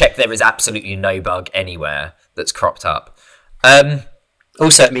 Exactly. To check there is absolutely no bug anywhere that's cropped up.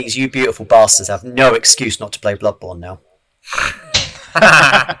 Also, it means you beautiful bastards have no excuse not to play Bloodborne now.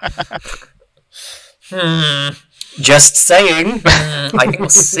 Just saying. I think we'll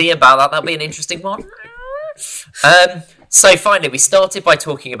see about that. That'll be an interesting one. So finally, we started by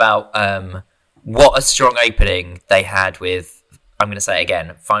talking about what a strong opening they had with, I'm going to say it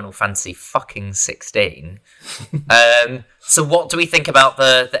again, Final Fantasy fucking 16. So what do we think about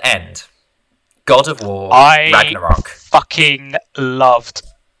the end? God of War, Ragnarok. I fucking loved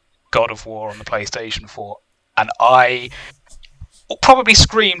God of War on the PlayStation 4. And I probably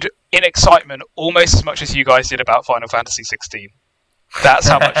screamed in excitement almost as much as you guys did about Final Fantasy 16. That's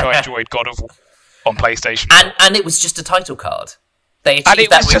how much I enjoyed God of War on PlayStation 4. And it was just a title card. They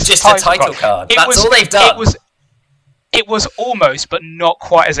achieved that with just a title card. That's all they've done. It was almost, but not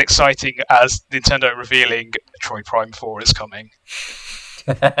quite as exciting as Nintendo revealing Metroid Prime 4 is coming.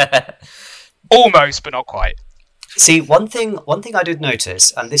 Almost, but not quite. See, one thing I did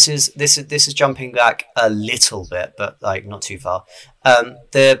notice, and this is jumping back a little bit, but like not too far.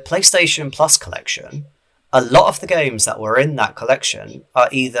 The PlayStation Plus collection, a lot of the games that were in that collection are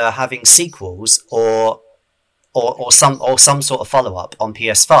either having sequels or some sort of follow up on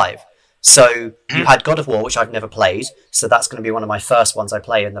PS5. So you had God of War, which I've never played, so that's going to be one of my first ones I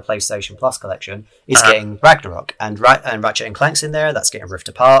play in the PlayStation Plus collection. Is getting Ragnarok and Ratchet and Clank's in there. That's getting ripped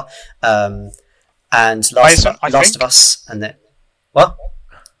apart. And Last of Us, and then what?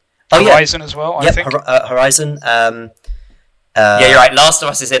 Horizon as well. I think Horizon. Yeah, you're right. Last of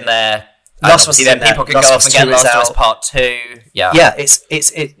Us is in there. Last of Us is in there. People can go off and get Last of Us Part 2. Yeah.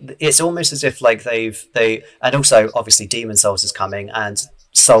 It's almost as if like they and also obviously Demon Souls is coming, and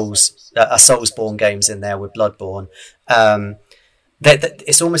Soulsborne games in there with Bloodborne.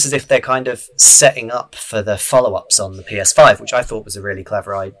 It's almost as if they're kind of setting up for the follow-ups on the PS5, which I thought was a really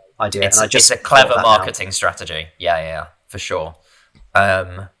clever idea. It's a clever marketing strategy. Yeah, for sure.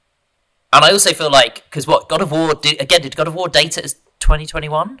 And I also feel like, because God of War, did God of War date it as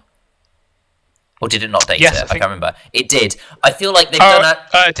 2021? Or did it not date it? I can't remember. It did. I feel like they've done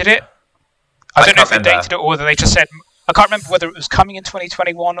it. Did it? I don't know if they dated it or whether they just said... I can't remember whether it was coming in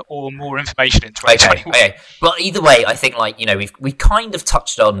 2021 or more information in 2021. Okay. Well, either way, I think we kind of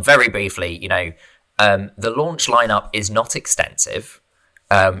touched on very briefly, the launch lineup is not extensive.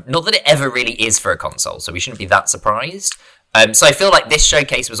 Not that it ever really is for a console, so we shouldn't be that surprised. So I feel like this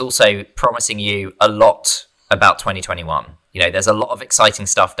showcase was also promising you a lot about 2021. There's a lot of exciting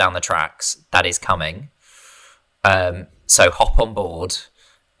stuff down the tracks that is coming. So hop on board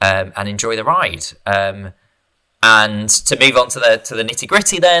and enjoy the ride. And to move on to the nitty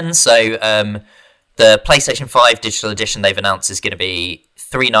gritty then, so the PlayStation 5 digital edition they've announced is going to be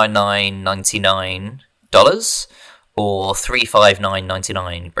 $399.99 or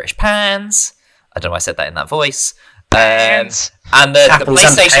 $359.99 British pounds. I don't know why I said that in that voice. And the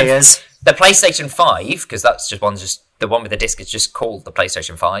PlayStation 5, because that's just the one with the disc is just called the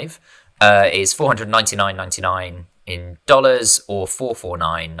PlayStation 5, is $499.99 in dollars or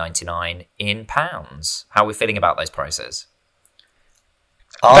 $449.99 in pounds. How are we feeling about those prices?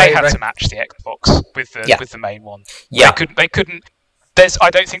 They had to match the Xbox with the main one. Yeah, they couldn't.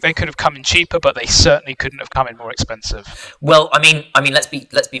 I don't think they could have come in cheaper, but they certainly couldn't have come in more expensive. Well, I mean, let's be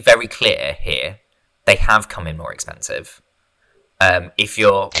very clear here. They have come in more expensive. If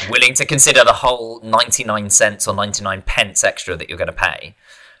you're willing to consider the whole 99 cents or 99 pence extra that you're going to pay.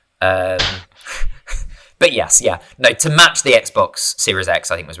 But yes, to match the Xbox Series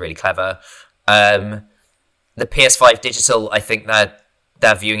X, I think was really clever. The PS5 digital, I think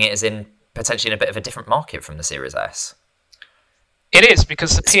they're viewing it as potentially in a bit of a different market from the Series S. It is,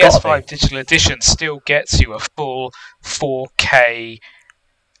 because the PS5 digital edition still gets you a full 4K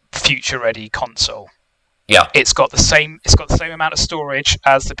future-ready console. Yeah, it's got the same amount of storage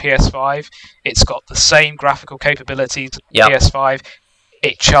as the PS5. It's got the same graphical capabilities as the PS5.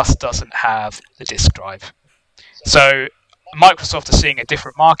 It just doesn't have the disk drive. So Microsoft are seeing a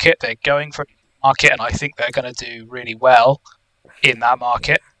different market. They're going for a market, and I think they're going to do really well in that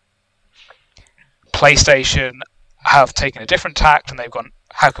market. PlayStation have taken a different tact, and they've gone,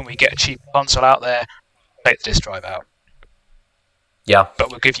 how can we get a cheap console out there? Take the disk drive out. Yeah. But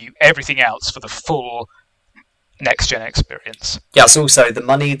we'll give you everything else for the full next-gen experience. Yeah, it's also the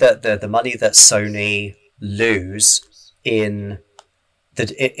money that Sony lose in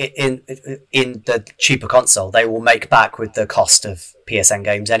the cheaper console, they will make back with the cost of PSN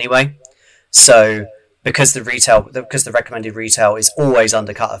games anyway. So because the recommended retail is always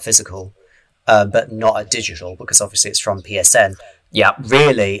undercut at physical, but not at digital, because obviously it's from PSN. Yeah,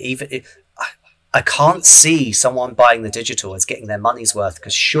 really, I can't see someone buying the digital as getting their money's worth,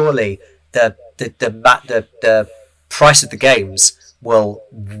 because surely the price of the games will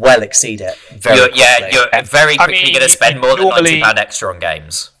well exceed it. You're very quickly going to spend more than £90 extra on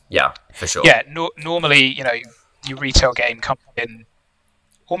games. Yeah, for sure. Yeah, normally, your retail game comes in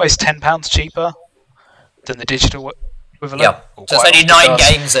almost £10 cheaper than the digital equivalent. Yeah, so it's only 9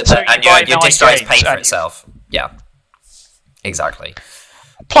 games, and your disc drive pays for itself. Yeah, exactly.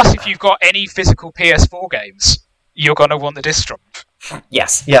 Plus, if you've got any physical PS4 games, you're going to want the disc drive.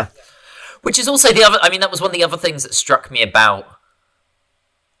 Yes. Yeah. Which is also the other... I mean, that was one of the other things that struck me about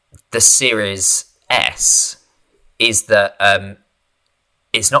the Series S, is that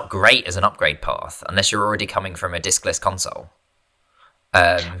it's not great as an upgrade path, unless you're already coming from a discless console.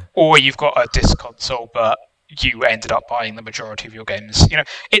 Or you've got a disc console, but you ended up buying the majority of your games.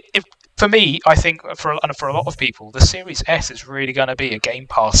 for me, I think for a lot of people, the Series S is really going to be a Game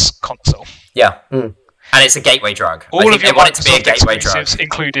Pass console. Yeah, and it's a gateway drug. I All think of your they want it to be a Microsoft gateway drug. exclusives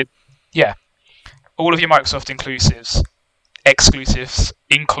included, all of your Microsoft exclusives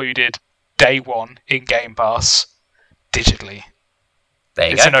included day one in Game Pass digitally. There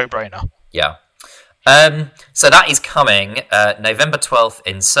you It's go. a no-brainer. Yeah. So that is coming November 12th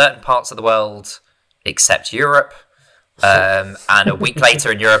in certain parts of the world, except Europe, and a week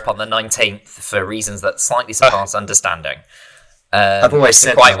later in Europe on the 19th for reasons that slightly surpass understanding. I've always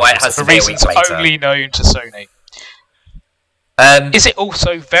said quite why it has For to be a week reasons later. only known to Sony. Is it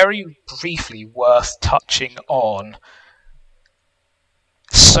also very briefly worth touching on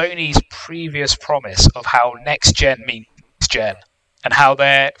Sony's previous promise of how next gen means next gen, and how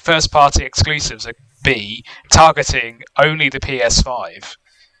their first party exclusives are be targeting only the PS5,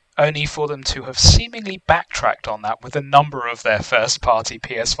 only for them to have seemingly backtracked on that with a number of their first party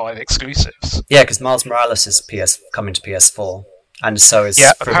PS5 exclusives. Yeah, because Miles Morales is coming to PS4, and so is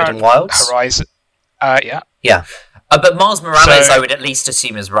Forbidden apparent Wilds. Horizon. Yeah. But Miles Morales, So- I would at least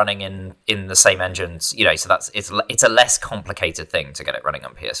assume is running in the same engines, so it's a less complicated thing to get it running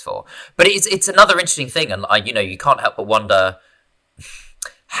on PS4. But it's another interesting thing, and you can't help but wonder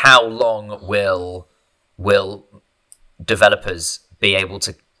how long will developers be able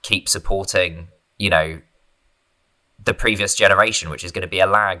to keep supporting, the previous generation, which is going to be a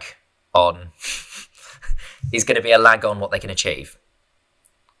lag on what they can achieve.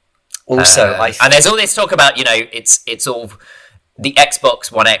 Also, and there's all this talk about, it's all the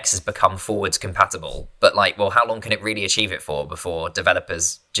Xbox One X has become forwards compatible, but how long can it really achieve it for before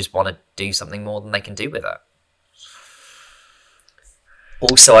developers just want to do something more than they can do with it?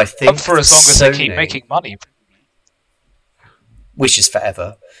 Also, I think For as long as Sony, they keep making money. which is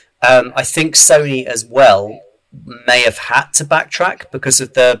forever, I think Sony as well may have had to backtrack because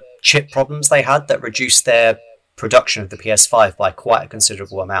of the chip problems they had that reduced their production of the PS5 by quite a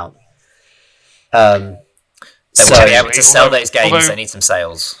considerable amount. They So want to be able to sell those games. although- They need some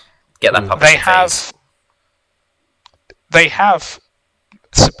sales. Get that publishing fees. They have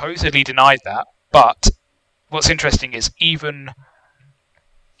supposedly denied that, but what's interesting is even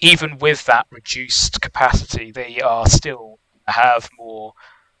with that reduced capacity, they are still have more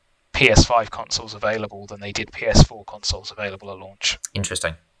PS5 consoles available than they did PS4 consoles available at launch.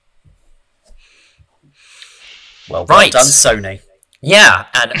 Interesting. well Right. done, Sony. Yeah,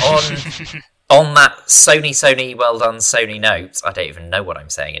 and on that Sony, well done, Sony note, I don't even know what I'm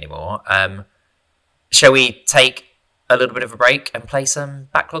saying anymore. Shall we take a little bit of a break and play some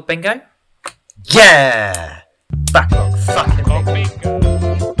Backlog Bingo? Yeah, backlog fucking. Backlog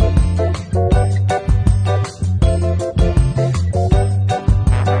Bingo.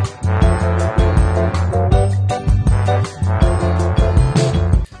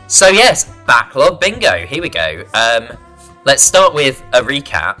 So yes, Backlog Bingo. Here we go. Let's start with a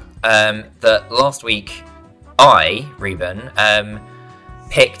recap. That last week, Reuben,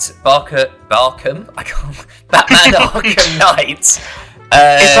 picked Batman Arkham Knight. Is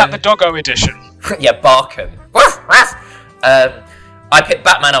that the Doggo edition? Yeah, Barkham. I picked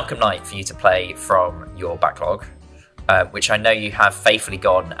Batman Arkham Knight for you to play from your backlog, which I know you have faithfully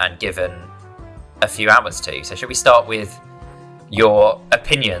gone and given a few hours to. So shall we start with your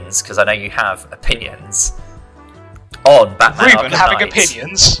opinions, because I know you have opinions on Batman Reuben Arkham having Knight.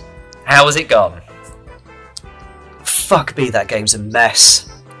 opinions. How has it gone? Fuck me, that game's a mess.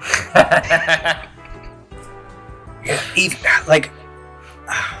 Even,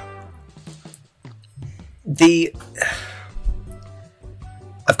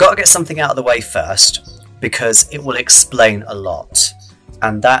 I've got to get something out of the way first, because it will explain a lot.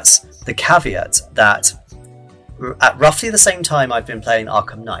 And that's the caveat that at roughly the same time I've been playing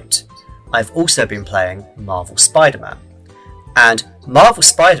Arkham Knight, I've also been playing Marvel Spider-Man. And Marvel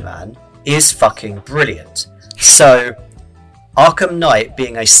Spider-Man is fucking brilliant. So Arkham Knight,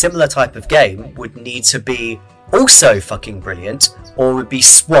 being a similar type of game, would need to be also fucking brilliant, or would be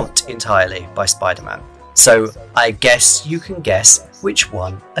swamped entirely by Spider-Man. So I guess you can guess which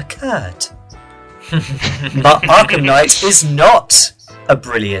one occurred. But Arkham Knight is not a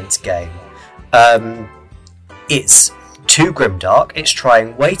brilliant game. It's too grimdark, it's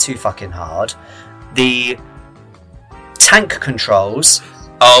trying way too fucking hard. The tank controls,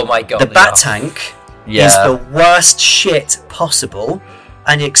 Oh my god. the they bat are- tank, Yeah. is the worst shit possible,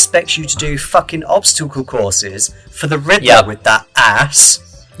 and it expects you to do fucking obstacle courses for the Riddler Yep. with that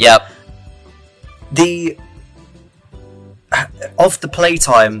ass. Yep. Of the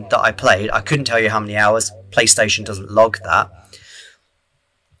playtime that I played, I couldn't tell you how many hours. PlayStation doesn't log that.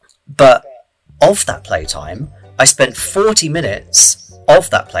 But of that playtime, I spent 40 minutes of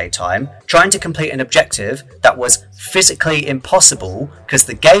that playtime trying to complete an objective that was physically impossible because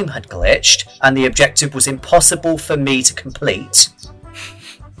the game had glitched and the objective was impossible for me to complete.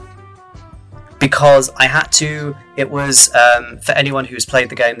 Because I had to, it was, for anyone who's played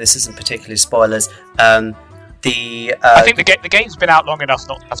the game, this isn't particularly spoilers, I think the game's been out long enough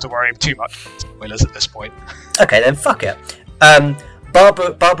not to have to worry too much about spoilers at this point. Okay, then fuck it.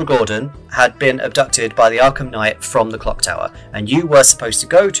 Barbara Gordon had been abducted by the Arkham Knight from the clock tower, and you were supposed to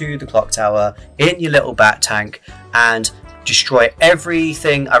go to the clock tower in your little bat tank and destroy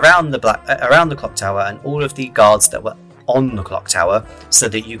everything around the clock tower and all of the guards that were on the clock tower so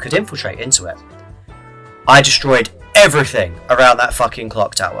that you could infiltrate into it. I destroyed everything around that fucking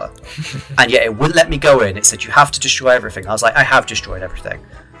clock tower, and yet it wouldn't let me go in. It said you have to destroy everything. I was like, I have destroyed everything.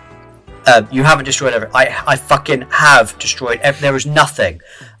 You haven't destroyed everything. I fucking have destroyed there was nothing.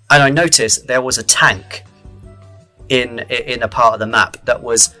 And I noticed there was a tank in a part of the map that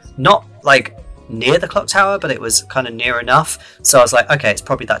was not like near the clock tower, but it was kind of near enough. So I was like, okay, it's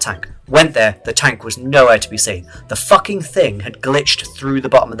probably that tank. Went there, the tank was nowhere to be seen. The fucking thing had glitched through the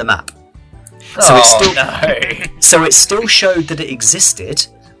bottom of the map. So it still showed that it existed,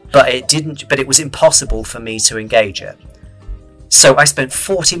 but it didn't. But it was impossible for me to engage it. So I spent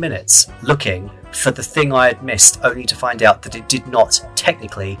 40 minutes looking for the thing I had missed, only to find out that it did not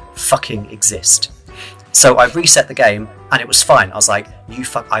technically fucking exist. So I reset the game, and it was fine. I was like,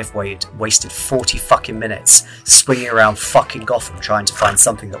 I've wasted 40 fucking minutes swinging around fucking Gotham trying to find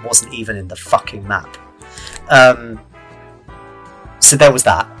something that wasn't even in the fucking map. So there was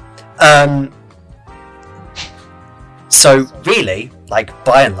that. So really, like,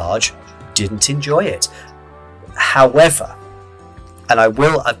 by and large, didn't enjoy it. However, and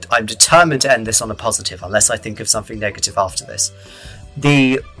I'm determined to end this on a positive, unless I think of something negative after this.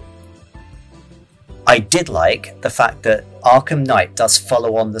 I did like the fact that Arkham Knight does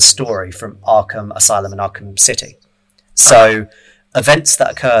follow on the story from Arkham Asylum and Arkham City. So events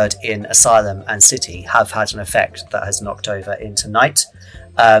that occurred in Asylum and City have had an effect that has knocked over into Knight.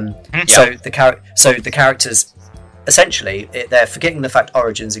 So the characters, essentially, they're forgetting the fact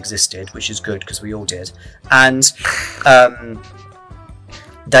Origins existed, which is good because we all did, and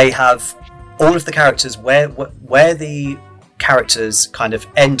they have all of the characters where the characters kind of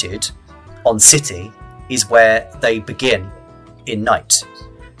ended on City is where they begin in Knight.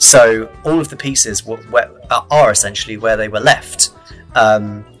 So all of the pieces are essentially where they were left,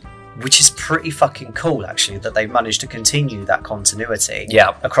 which is pretty fucking cool, actually, that they managed to continue that continuity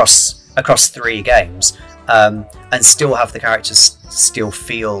across 3 games, and still have the characters still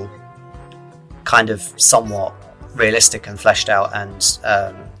feel kind of somewhat realistic and fleshed out and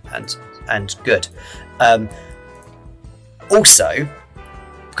good. Also,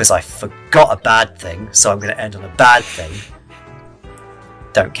 because I forgot a bad thing, so I'm going to end on a bad thing.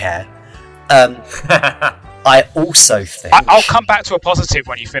 Don't care. I also think I'll come back to a positive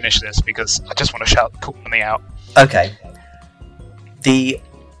when you finish this, because I just want to call something out. Okay. The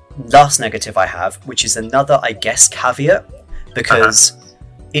last negative I have, which is another, I guess, caveat, because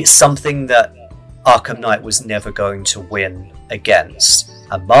it's something that Arkham Knight was never going to win against,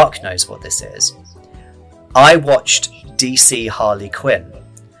 and Mark knows what this is. I watched DC Harley Quinn,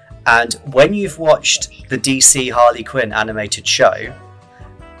 and when you've watched the DC Harley Quinn animated show,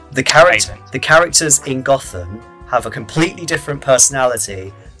 the characters in Gotham have a completely different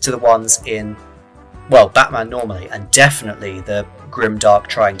personality to the ones in, well, Batman normally, and definitely the grimdark,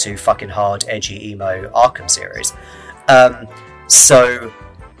 trying to fucking hard, edgy, emo Arkham series. So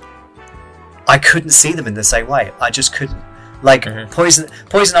I couldn't see them in the same way. I just couldn't. Like, Poison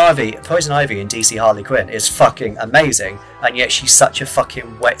Ivy in DC Harley Quinn is fucking amazing, and yet she's such a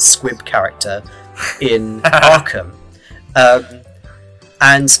fucking wet squib character in Arkham.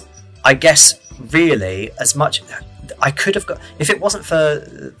 And I guess, really, as much... I could have got... If it wasn't for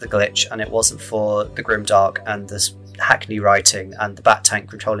the glitch, and it wasn't for the grimdark, and the hackney writing, and the bat tank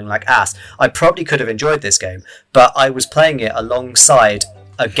controlling like ass, I probably could have enjoyed this game, but I was playing it alongside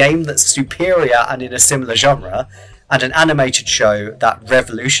a game that's superior and in a similar genre, and an animated show that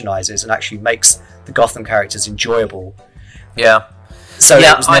revolutionises and actually makes the Gotham characters enjoyable. Yeah. So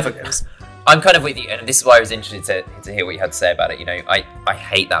yeah, it was never... I'm kind of with you, and this is why I was interested to hear what you had to say about it. You know, I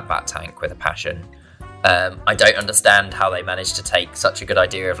hate that bat tank with a passion. I don't understand how they managed to take such a good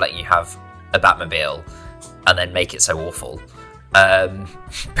idea of letting you have a Batmobile and then make it so awful.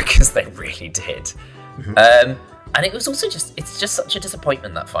 Because they really did. And it was also it's just such a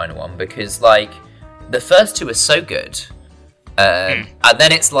disappointment, that final one, because, like, the first 2 are so good. And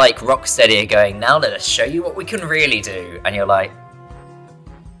then it's like Rocksteady are going, now let us show you what we can really do. And you're like,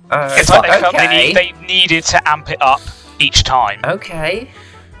 it's like they felt they needed to amp it up each time. Okay.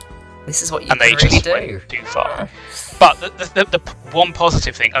 This is what you And they can really just do. went too far. But the one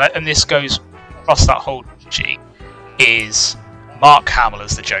positive thing, and this goes across that whole sheet, is Mark Hamill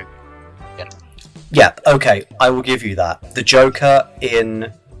as the Joker. Yeah, okay, I will give you that. The Joker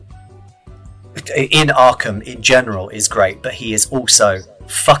in Arkham in general is great, but he is also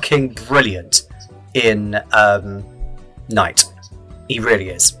fucking brilliant in Knight. He really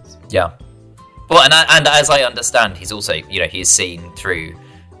is. Yeah. Well, and as I understand, he's also, he is seen through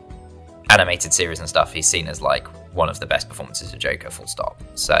animated series and stuff. He's seen as like one of the best performances of Joker, full stop.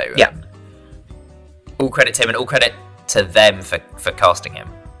 So yeah, all credit to him and all credit to them for casting him,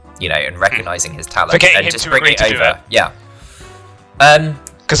 and recognizing his talent and just bringing it over. Yeah.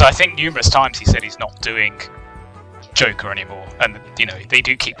 Because I think numerous times he said he's not doing Joker anymore, and they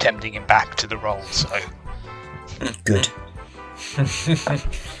do keep tempting him back to the role. So good.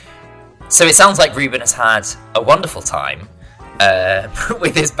 So it sounds like Reuben has had a wonderful time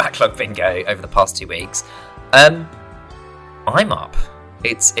with his Backlog Bingo over the past 2 weeks. I'm up.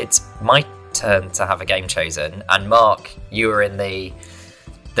 It's my turn to have a game chosen, and Mark, you were in the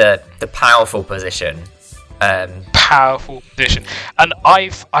powerful position. Powerful position, and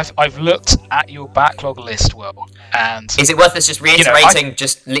I've looked at your backlog list, and is it worth us just reiterating?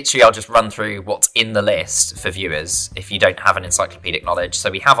 I'll just run through what's in the list for viewers if you don't have an encyclopedic knowledge. So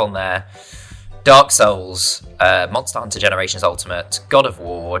we have on there Dark Souls, Monster Hunter Generations Ultimate, God of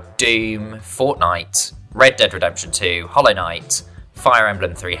War, Doom, Fortnite, Red Dead Redemption 2, Hollow Knight, Fire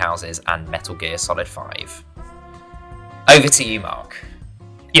Emblem Three Houses, and Metal Gear Solid 5. Over to you, Mark.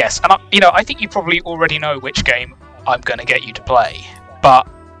 Yes, and I think you probably already know which game I'm going to get you to play, but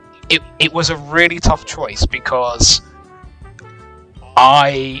it was a really tough choice because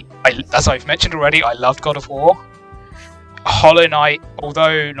I as I've mentioned already, I loved God of War. Hollow Knight,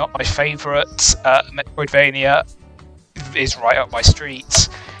 although not my favourite Metroidvania, is right up my street.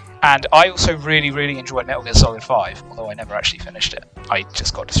 And I also really, really enjoyed Metal Gear Solid 5, although I never actually finished it. I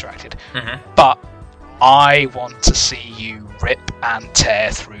just got distracted. Mm-hmm. But I want to see you rip and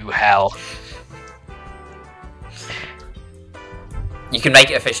tear through hell. You can make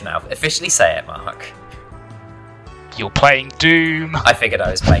it official now. Officially say it, Mark. You're playing Doom. I figured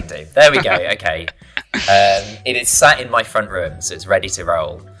I was playing Doom. There we go, okay. It is sat in my front room, so it's ready to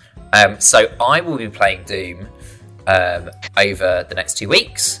roll. So I will be playing Doom over the next 2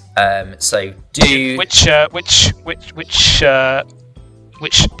 weeks. So do which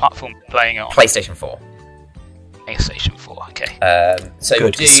platform are you playing on? PlayStation 4. PlayStation 4, okay. So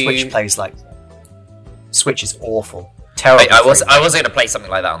good. do Switch plays like Switch is awful. Terrible. Wait, I wasn't going to play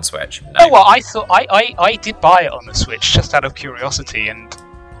something like that on Switch. No. Oh well, I thought I did buy it on the Switch just out of curiosity, and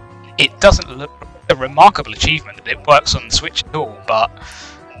it doesn't look a remarkable achievement that it works on the Switch at all. But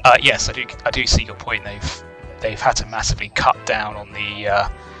yes, I do see your point. They've had to massively cut down on the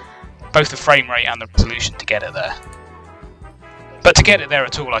both the frame rate and the resolution to get it there. But to get it there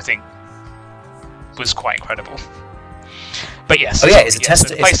at all, I think, was quite incredible. But yes. Oh yeah, it's a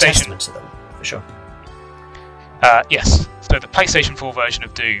so testament to them, for sure. Yes. So the PlayStation 4 version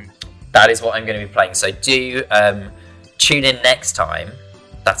of Doom. That is what I'm going to be playing. So do tune in next time.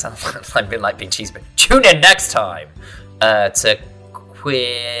 That sounds like being cheesy, but tune in next time to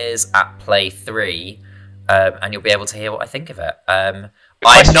Quiz at Play 3, and you'll be able to hear what I think of it. I'm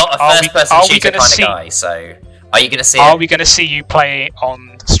not a first-person shooter kind of guy, so are you going to see it? Are we going to see you play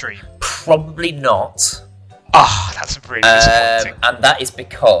on stream? Probably not. That's really disappointing. And that is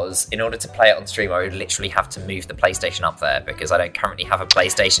because, in order to play it on stream, I would literally have to move the PlayStation up there, because I don't currently have a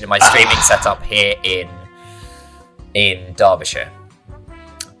PlayStation in my streaming setup here in Derbyshire.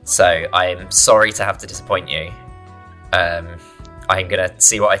 So I'm sorry to have to disappoint you. I'm going to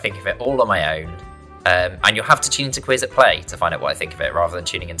see what I think of it all on my own. And you'll have to tune into Quiz at Play to find out what I think of it, rather than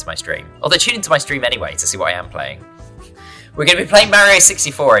tuning into my stream. Although tune into my stream anyway to see what I am playing. We're going to be playing Mario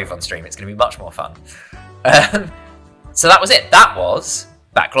 64 over on stream. It's going to be much more fun. So that was it. That was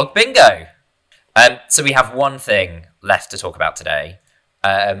Backlog Bingo. So we have one thing left to talk about today.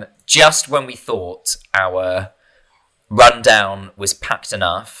 Just when we thought our rundown was packed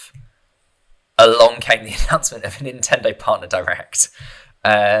enough, along came the announcement of a Nintendo Partner Direct,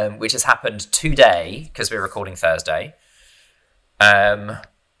 which has happened today, because we're recording Thursday. So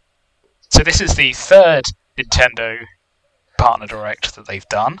this is the third Nintendo Partner Direct that they've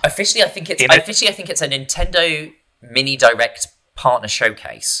done. Officially, I think it's a Nintendo Mini Direct Partner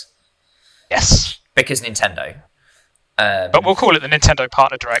Showcase. Yes, because Nintendo. But we'll call it the Nintendo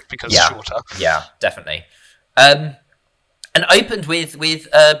Partner Direct because it's shorter. Yeah, definitely. And opened with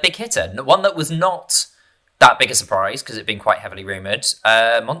a big hitter, one that was not that big a surprise because it'd been quite heavily rumoured.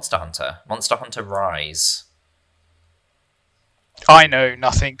 Monster Hunter Rise. I know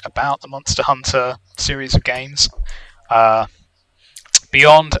nothing about the Monster Hunter series of games.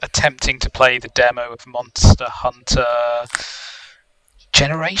 Beyond attempting to play the demo of Monster Hunter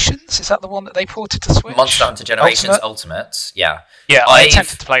Generations, is that the one that they ported to Switch? Monster Hunter Generations Ultimate, yeah. Yeah, I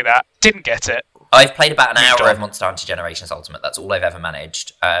attempted to play that, didn't get it. I've played about an hour of Monster Hunter Generations Ultimate. That's all I've ever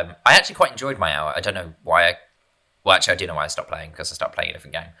managed. I actually quite enjoyed my hour. I don't know why Well, actually, I do know why I stopped playing, because I stopped playing a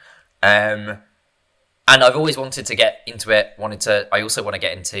different game. And I've always wanted to get into it. I also want to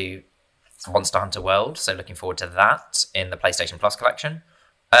get into Monster Hunter World, so looking forward to that in the PlayStation Plus collection.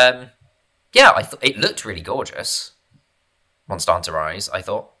 Yeah, I thought it looked really gorgeous. Monster Hunter Rise, I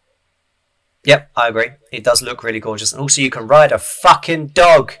thought. Yep, I agree. It does look really gorgeous, and also you can ride a fucking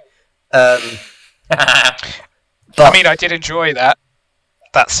dog. But, I mean, I did enjoy that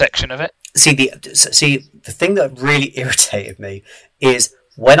section of it. See, the thing that really irritated me is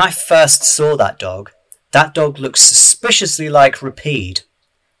when I first saw that dog looks suspiciously like Rapide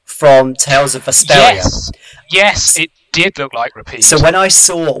from Tales of Vesperia. Yes, it did look like Rapide. So when I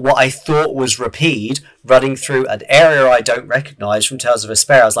saw what I thought was Rapide running through an area I don't recognise from Tales of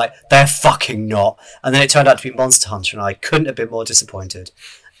Vesperia, I was like, they're fucking not. And then it turned out to be Monster Hunter, and I couldn't have been more disappointed.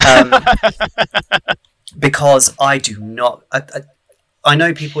 Because I do not... I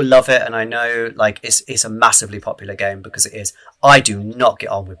know people love it, and I know it's a massively popular game because it is. I do not get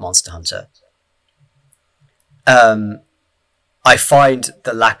on with Monster Hunter. I find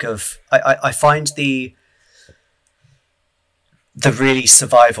the lack of... I find the really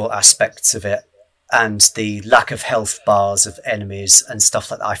survival aspects of it and the lack of health bars of enemies and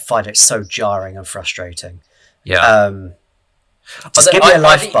stuff like that, I find it so jarring and frustrating. Yeah. Just give me a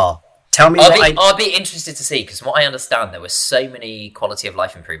life bar. Tell me I'll be interested to see, because from what I understand, there were so many quality of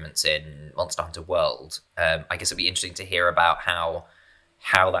life improvements in Monster Hunter World. I guess it'd be interesting to hear about how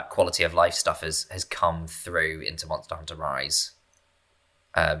that quality of life stuff has come through into Monster Hunter Rise.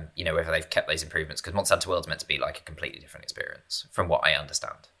 Whether they've kept those improvements, because Monster Hunter World's meant to be like a completely different experience, from what I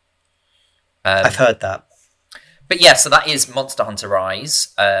understand. I've heard that. But yeah, so that is Monster Hunter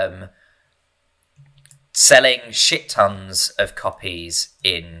Rise. Selling shit tons of copies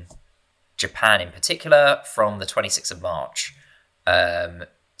in Japan in particular from the 26th of March.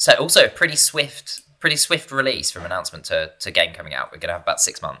 So also a pretty swift release from announcement to game coming out. We're going to have about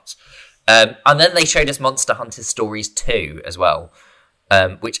 6 months. And then they showed us Monster Hunter Stories 2 as well,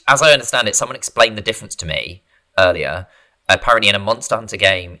 which, as I understand it, someone explained the difference to me earlier. Apparently in a Monster Hunter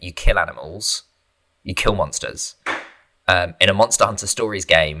game, you kill animals, you kill monsters. In a Monster Hunter Stories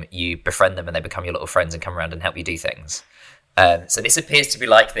game, you befriend them and they become your little friends and come around and help you do things. So this appears to be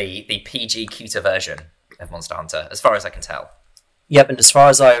like the PG cuter version of Monster Hunter, as far as I can tell. Yep, and as far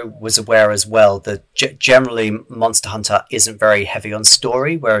as I was aware as well, generally Monster Hunter isn't very heavy on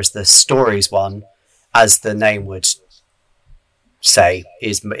story, whereas the Stories one, as the name would say,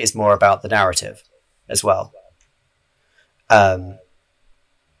 is more about the narrative as well.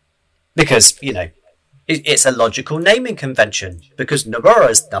 Because, it's a logical naming convention, because Nomura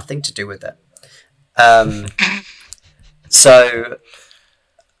has nothing to do with it. So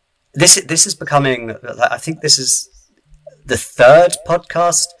this is becoming... I think this is the third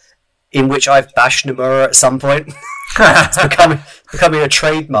podcast in which I've bashed Nomura at some point. It's becoming a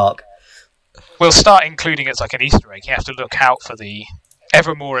trademark. We'll start including it as like an Easter egg. You have to look out for the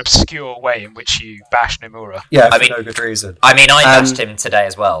ever more obscure way in which you bash Nomura. Yeah, no good reason. I mean, I bashed him today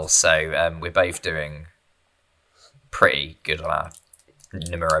as well, so we're both doing pretty good on our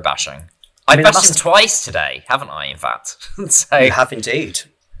Nomura bashing. I bashed him twice today, haven't I, in fact? So... You have indeed.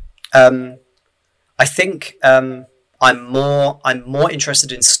 I think I'm more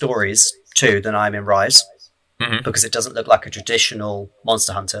interested in Stories 2 than I'm in Rise, because it doesn't look like a traditional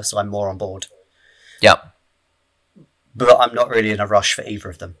Monster Hunter, so I'm more on board. Yep. But I'm not really in a rush for either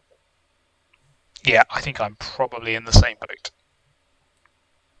of them. Yeah, I think I'm probably in the same boat.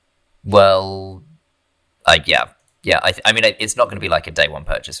 Well, yeah. Yeah, I mean, it's not going to be like a day one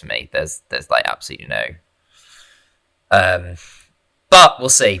purchase for me. There's like absolutely no. But we'll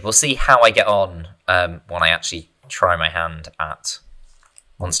see. We'll see how I get on when I actually try my hand at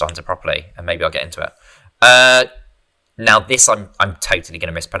Monster Hunter properly, and maybe I'll get into it. Now this I'm totally going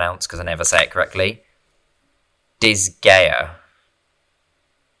to mispronounce because I never say it correctly. Disgaea.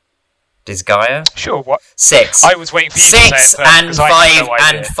 Sure. What? 6. I was waiting for you to say it first, and 5 I have no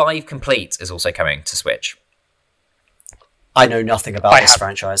idea. and 5 Complete is also coming to Switch. I know nothing about this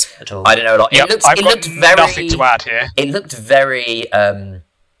franchise at all. I don't know a lot. Yep, It looked very nothing to add here. It looked very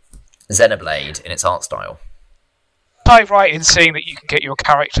Xenoblade in its art style. Am I right in saying that you can get your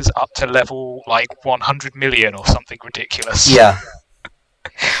characters up to level like 100 million or something ridiculous? Yeah.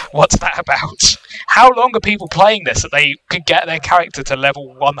 What's that about? How long are people playing this that they could get their character to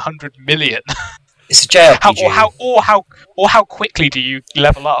level 100 million? It's a JRPG. How quickly do you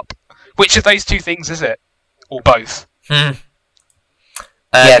level up? Which of those two things is it? Or both? It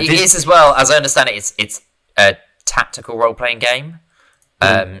is as well, as I understand it, it's a tactical role-playing game.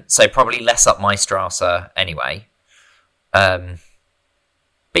 So probably less up my strata anyway. But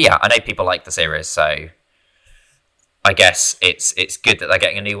yeah, I know people like the series, so I guess it's good that they're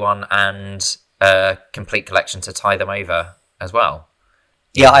getting a new one and a complete collection to tie them over as well.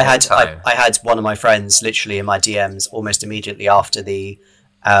 Yeah, I had one of my friends literally in my DMs almost immediately after the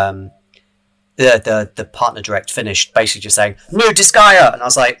partner direct finished, basically just saying "New Disgaea," and I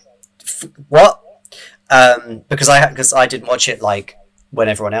was like, "What?" Because I didn't watch it like when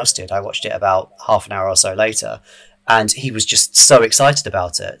everyone else did. I watched it about half an hour or so later, and he was just so excited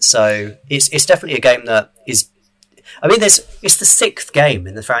about it. So it's definitely a game that is. I mean, it's the 6th game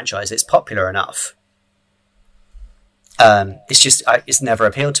in the franchise. It's popular enough. It's just it's never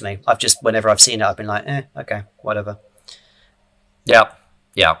appealed to me. Whenever I've seen it, I've been like, okay, whatever. Yeah.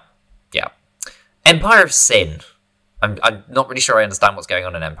 Empire of Sin. I'm not really sure I understand what's going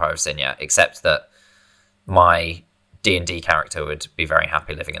on in Empire of Sin yet, except that my D&D character would be very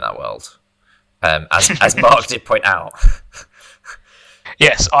happy living in that world, as Mark did point out.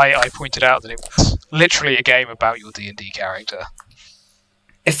 Yes, I pointed out that it was literally a game about your D&D character.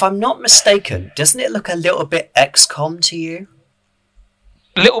 If I'm not mistaken, doesn't it look a little bit XCOM to you?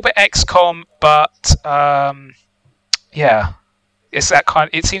 A little bit XCOM, but yeah, it's that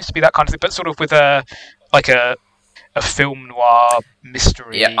kind. It seems to be that kind of thing, but sort of with a film noir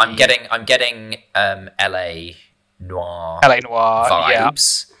mystery. Yeah, I'm getting LA noir vibes, yeah.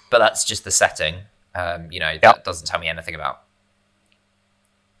 But that's just the setting. That doesn't tell me anything about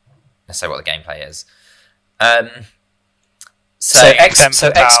necessarily what the gameplay is.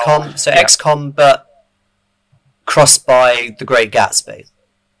 XCOM, but crossed by The Great Gatsby.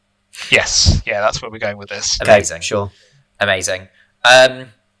 Yes, yeah, that's where we're going with this. Amazing, okay, sure, amazing.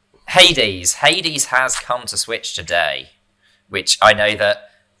 Hades has come to Switch today, which I know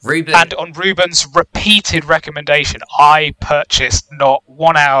that Reuben... And on Reuben's repeated recommendation, I purchased not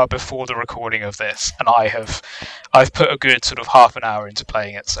 1 hour before the recording of this, and I've put a good sort of half an hour into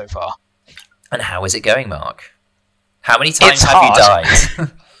playing it so far. And how is it going, Mark? How many times have you died?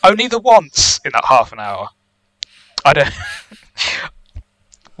 Only the once in that half an hour. I don't.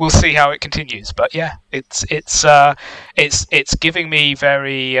 We'll see how it continues, but yeah, it's giving me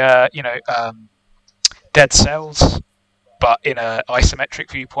very Dead Cells, but in a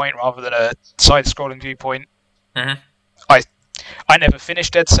isometric viewpoint rather than a side-scrolling viewpoint. Mm-hmm. I never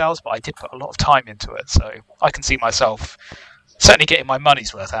finished Dead Cells, but I did put a lot of time into it, so I can see myself certainly getting my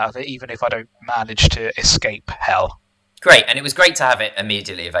money's worth out of it, even if I don't manage to escape hell. Great, and it was great to have it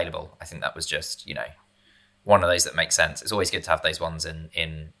immediately available. I think that was just, one of those that makes sense. It's always good to have those ones in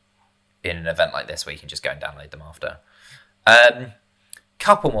an event like this where you can just go and download them after.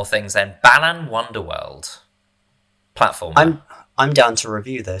 Couple more things then. Balan Wonderworld platform. I'm down to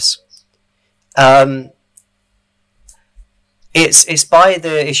review this. It's by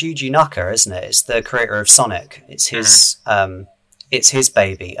it's Yuji Naka, isn't it? It's the creator of Sonic. It's his it's his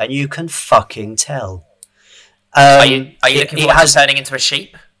baby, and you can fucking tell. Are you looking forward to turning into a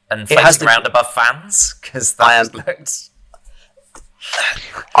sheep and floating around above fans? Because that looked...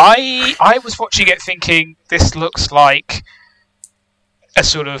 I was watching it thinking, this looks like a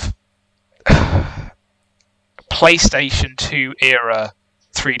sort of PlayStation 2 era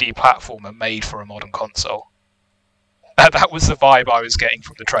 3D platformer made for a modern console. That was the vibe I was getting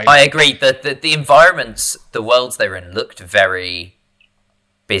from the trailer. I agree. The environments, the worlds they were in, looked very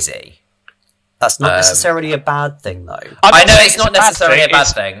busy. That's not necessarily a bad thing, though. I know it's not necessarily a bad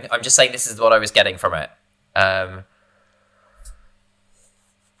thing. I'm just saying this is what I was getting from it. I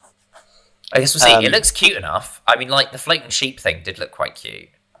guess we'll see. It looks cute enough. I mean, like, the floating sheep thing did look quite cute.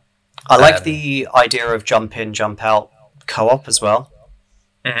 I like the idea of jump in, jump out co-op as well.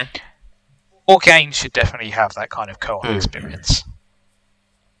 Mm-hmm. All games should definitely have that kind of co-op experience.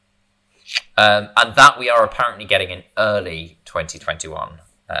 And that we are apparently getting in early 2021.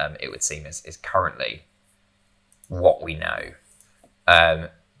 It would seem is currently what we know.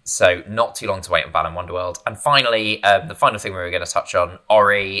 So not too long to wait on Balan Wonderworld. And finally, the final thing we were going to touch on,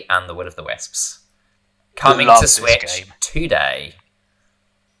 Ori and the Will of the Wisps. Coming to Switch today.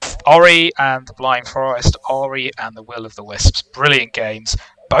 Ori and the Blind Forest, Ori and the Will of the Wisps. Brilliant games.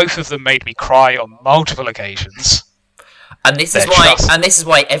 Both of them made me cry on multiple occasions. And this is why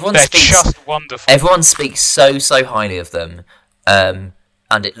everyone speaks... They're just wonderful. Everyone speaks so highly of them. And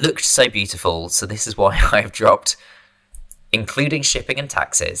it looked so beautiful, so this is why I have dropped including shipping and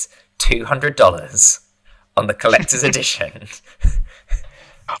taxes, $200 on the collector's edition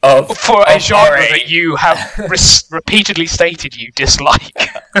for a genre Ori. that you have repeatedly stated you dislike.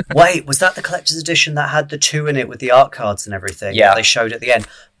 Wait, was that the collector's edition that had the 2 in it with the art cards and everything? Yeah. That they showed at the end.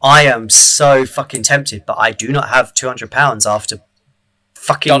 I am so fucking tempted, but I do not have £200 after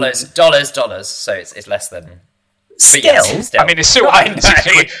fucking dollars. So it's less than. Still. I mean, it's still I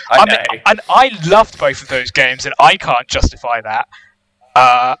 £160. know. And I loved both of those games, and I can't justify that.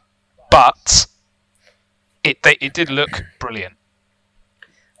 But it did look brilliant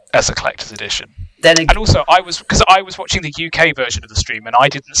as a collector's edition. And also, I was watching the UK version of the stream, and I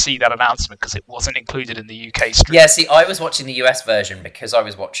didn't see that announcement because it wasn't included in the UK stream. Yeah, see, I was watching the US version because I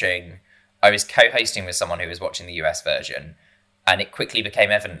was co-hosting with someone who was watching the US version, and it quickly became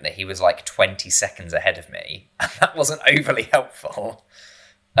evident that he was like 20 seconds ahead of me, and that wasn't overly helpful.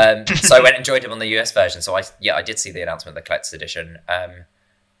 So I went and joined him on the US version. So I did see the announcement of the collector's edition.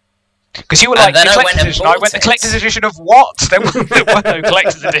 Because you were like, the collector's edition. I went, the collector's edition of what? There were no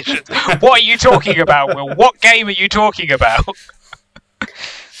collector's editions. What are you talking about, Will? What game are you talking about?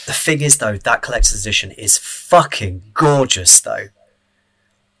 The thing is, though, that collector's edition is fucking gorgeous, though.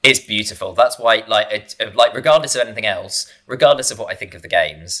 It's beautiful. That's why, regardless of anything else, regardless of what I think of the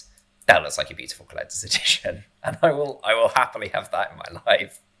games, that looks like a beautiful collector's edition, and I will happily have that in my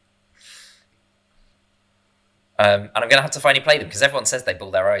life. And I'm going to have to finally play them because everyone says they ball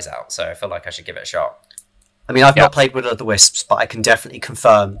their eyes out, so I feel like I should give it a shot. I mean, I've not played Will of the Wisps, but I can definitely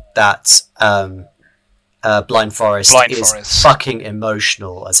confirm that Blind Forest is fucking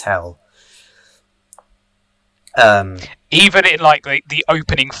emotional as hell. Even in like the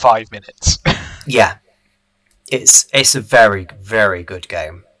opening 5 minutes. Yeah, it's a very, very good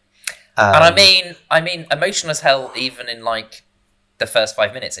game. And I mean, emotional as hell. Even in like the first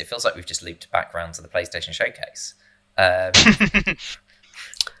 5 minutes, it feels like we've just looped back round to the PlayStation Showcase. I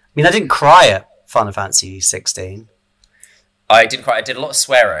mean, I didn't cry at Final Fantasy 16. I didn't cry. I did a lot of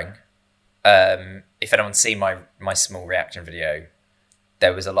swearing. If anyone's seen my small reaction video,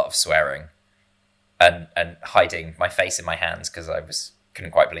 there was a lot of swearing and hiding my face in my hands because I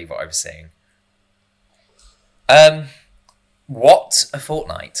couldn't quite believe what I was seeing. What a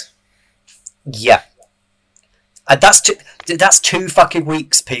fortnight! Yeah, and that's 2 fucking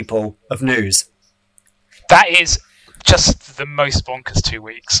weeks, people, of news. That is just the most bonkers 2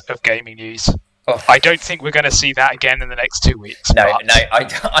 weeks of gaming news. Oh. I don't think we're going to see that again in the next 2 weeks. No,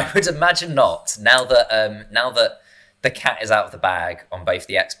 I would imagine not. Now that the cat is out of the bag on both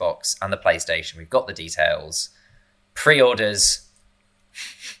the Xbox and the PlayStation, we've got the details. Pre-orders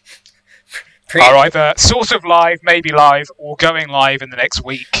are either sort of live, maybe live, or going live in the next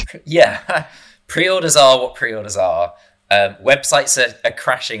week. Yeah, pre-orders are what pre-orders are. Websites are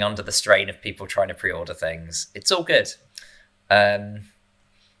crashing under the strain of people trying to pre-order things. It's all good.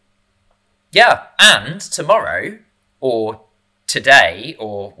 Yeah, and tomorrow, or today,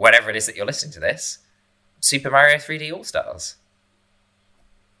 or whenever it is that you're listening to this, Super Mario 3D All-Stars.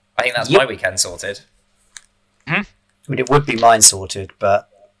 I think that's my weekend sorted. I mean, it would be mine sorted, but,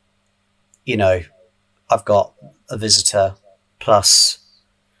 you know, I've got a visitor, plus,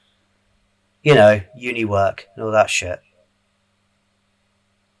 you know, uni work and all that shit.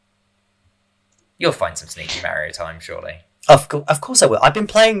 You'll find some sneaky Mario time, surely. Of course I will. I've been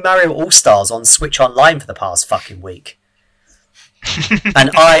playing Mario All-Stars on Switch Online for the past fucking week.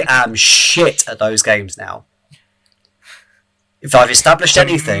 And I am shit at those games now. If I've established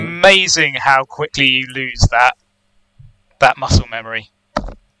anything... Amazing how quickly you lose that muscle memory.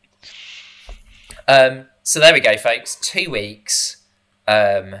 So there we go, folks. 2 weeks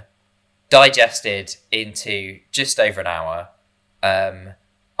digested into just over an hour.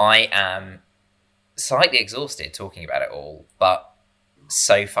 I am slightly exhausted talking about it all, but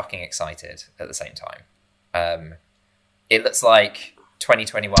so fucking excited at the same time. It looks like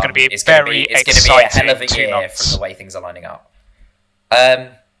 2021 is going to be a hell of a year from the way things are lining up.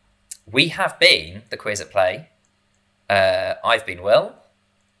 We have been the Quiz at Play. I've been Will.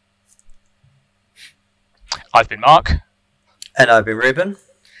 I've been Mark. And I've been Reuben.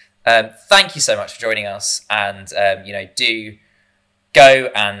 Thank you so much for joining us, and do go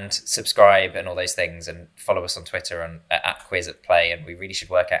and subscribe and all those things, and follow us on Twitter and at Quiz at Play. And we really should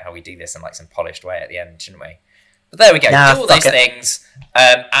work out how we do this in like some polished way at the end, shouldn't we? But there we go. Do all those things,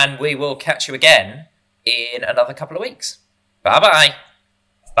 and we will catch you again in another couple of weeks. Bye-bye.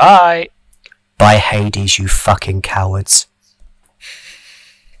 Bye. Bye, Hades, you fucking cowards.